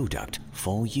professional-grade product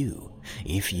for you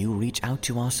if you reach out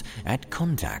to us at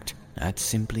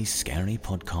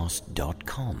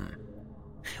contact@simplyscarypodcast.com.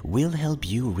 We'll help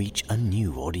you reach a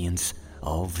new audience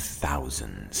of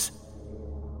thousands.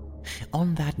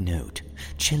 On that note,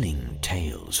 Chilling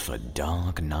Tales for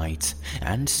Dark Nights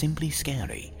and Simply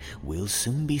Scary will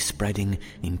soon be spreading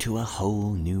into a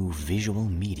whole new visual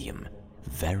medium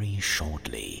very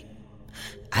shortly.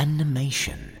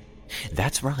 Animation.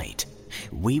 That's right.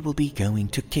 We will be going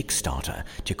to Kickstarter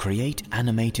to create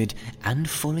animated and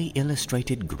fully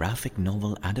illustrated graphic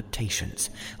novel adaptations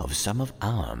of some of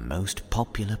our most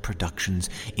popular productions,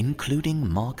 including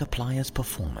Markiplier's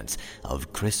performance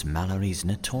of Chris Mallory's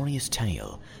notorious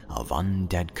tale of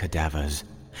undead cadavers,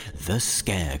 The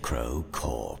Scarecrow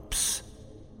Corpse.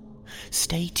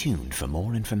 Stay tuned for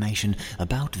more information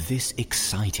about this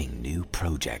exciting new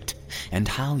project and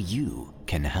how you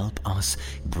can help us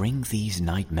bring these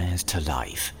nightmares to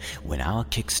life when our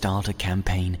Kickstarter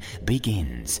campaign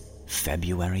begins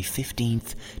February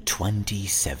 15th,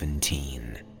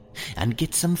 2017. And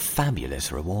get some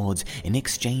fabulous rewards in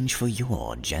exchange for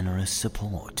your generous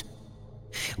support.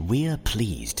 We're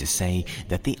pleased to say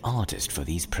that the artist for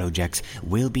these projects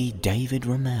will be David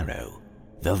Romero,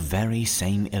 the very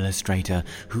same illustrator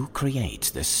who creates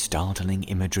the startling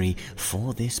imagery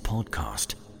for this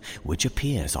podcast, which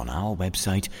appears on our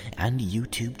website and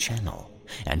YouTube channel,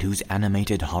 and whose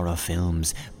animated horror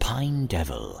films Pine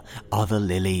Devil, Other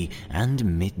Lily, and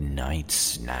Midnight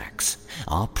Snacks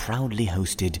are proudly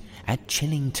hosted at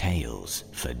Chilling Tales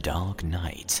for Dark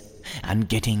Nights and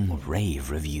getting rave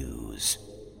reviews.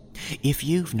 If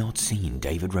you've not seen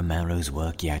David Romero's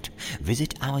work yet,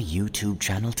 visit our YouTube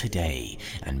channel today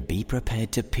and be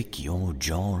prepared to pick your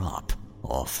jaw up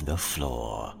off the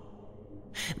floor.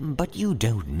 But you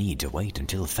don't need to wait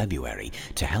until February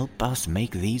to help us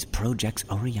make these projects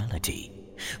a reality.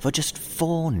 For just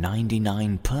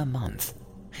 $4.99 per month,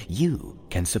 you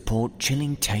can support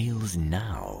Chilling Tales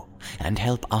now and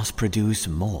help us produce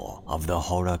more of the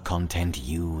horror content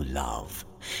you love,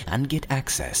 and get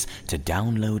access to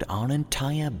download our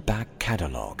entire back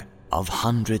catalog of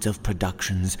hundreds of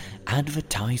productions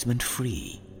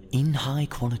advertisement-free in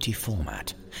high-quality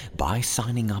format by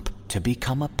signing up to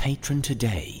become a patron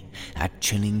today at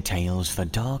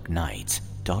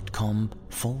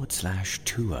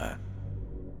chillingtalesfordarknights.com/tour.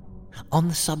 On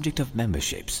the subject of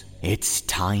memberships, it's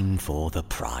time for the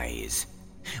prize.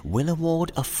 We'll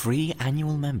award a free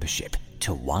annual membership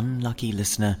to one lucky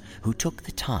listener who took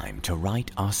the time to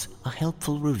write us a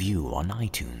helpful review on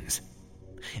iTunes.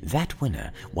 That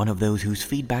winner, one of those whose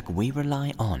feedback we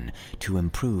rely on to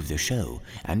improve the show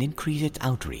and increase its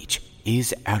outreach,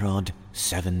 is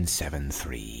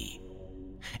Erod773.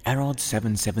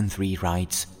 Erod773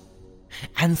 writes,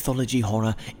 "Anthology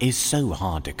horror is so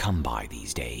hard to come by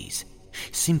these days.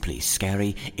 Simply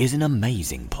Scary is an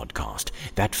amazing podcast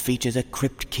that features a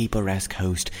Crypt Keeper-esque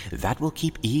host that will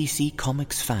keep EC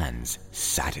Comics fans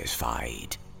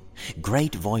satisfied.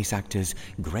 Great voice actors,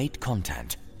 great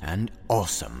content, and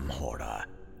awesome horror.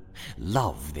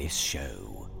 Love this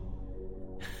show."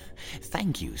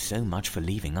 Thank you so much for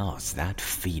leaving us that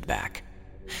feedback.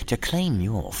 To claim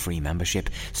your free membership,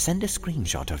 send a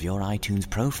screenshot of your iTunes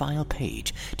profile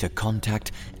page to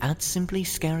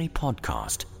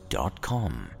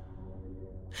contact@simplyscarypodcast.com.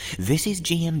 This is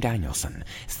GM Danielson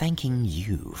thanking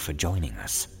you for joining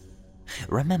us.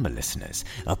 Remember, listeners,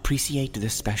 appreciate the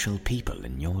special people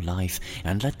in your life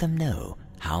and let them know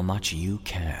how much you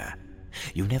care.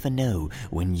 You never know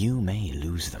when you may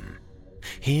lose them.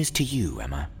 Here's to you,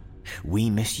 Emma, We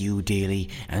miss you dearly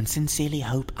and sincerely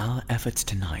hope our efforts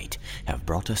tonight have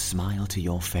brought a smile to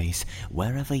your face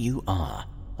wherever you are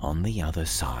on the other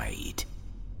side.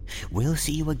 We'll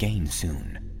see you again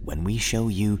soon when we show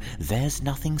you there's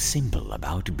nothing simple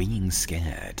about being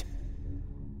scared.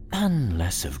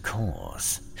 Unless, of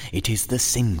course, it is the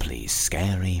Simply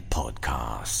Scary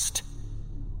Podcast.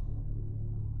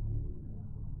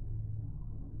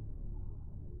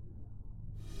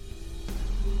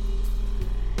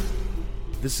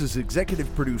 This is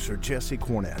executive producer Jesse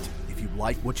Cornett. If you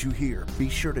like what you hear, be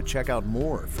sure to check out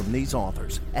more from these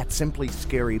authors at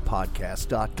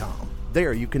simplyscarypodcast.com.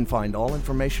 There you can find all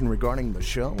information regarding the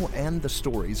show and the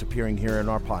stories appearing here in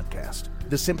our podcast.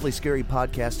 The Simply Scary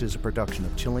Podcast is a production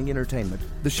of Chilling Entertainment.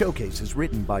 The Showcase is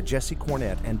written by Jesse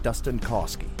Cornett and Dustin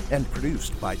Kosky and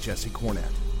produced by Jesse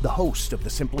Cornett. The host of the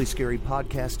Simply Scary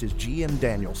Podcast is G.M.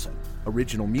 Danielson.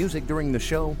 Original music during the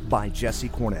show by Jesse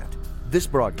Cornett. This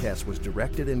broadcast was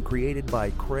directed and created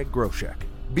by Craig Groshek.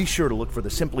 Be sure to look for the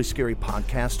Simply Scary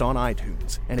Podcast on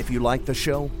iTunes. And if you like the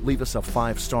show, leave us a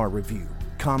 5-star review.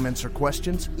 Comments or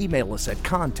questions? Email us at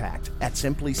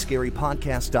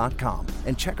contact@simplyscarypodcast.com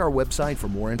and check our website for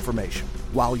more information.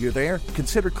 While you're there,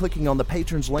 consider clicking on the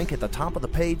patrons link at the top of the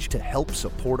page to help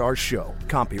support our show.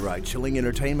 Copyright Chilling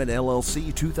Entertainment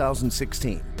LLC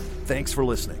 2016. Thanks for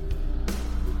listening.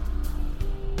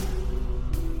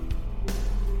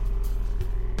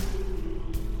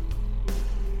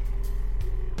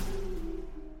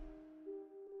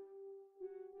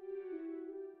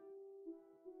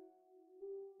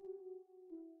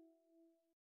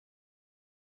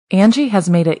 Angie has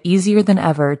made it easier than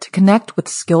ever to connect with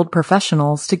skilled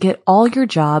professionals to get all your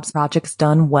jobs projects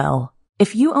done well.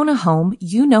 If you own a home,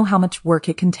 you know how much work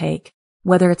it can take,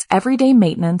 whether it's everyday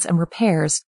maintenance and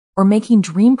repairs or making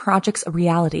dream projects a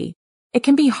reality. It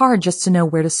can be hard just to know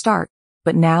where to start,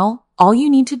 but now all you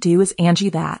need to do is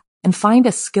Angie that and find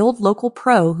a skilled local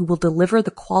pro who will deliver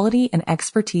the quality and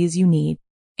expertise you need.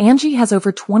 Angie has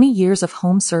over 20 years of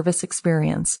home service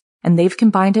experience, and they've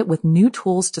combined it with new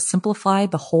tools to simplify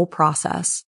the whole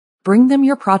process. Bring them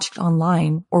your project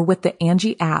online or with the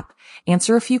Angie app,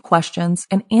 answer a few questions,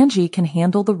 and Angie can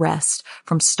handle the rest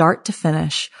from start to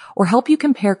finish or help you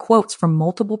compare quotes from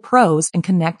multiple pros and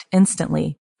connect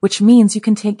instantly, which means you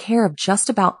can take care of just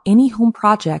about any home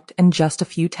project in just a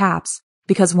few taps.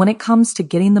 Because when it comes to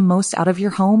getting the most out of your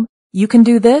home, you can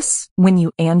do this when you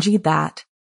Angie that.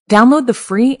 Download the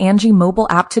free Angie mobile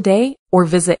app today or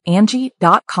visit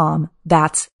Angie.com.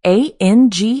 That's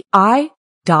ANGI.com.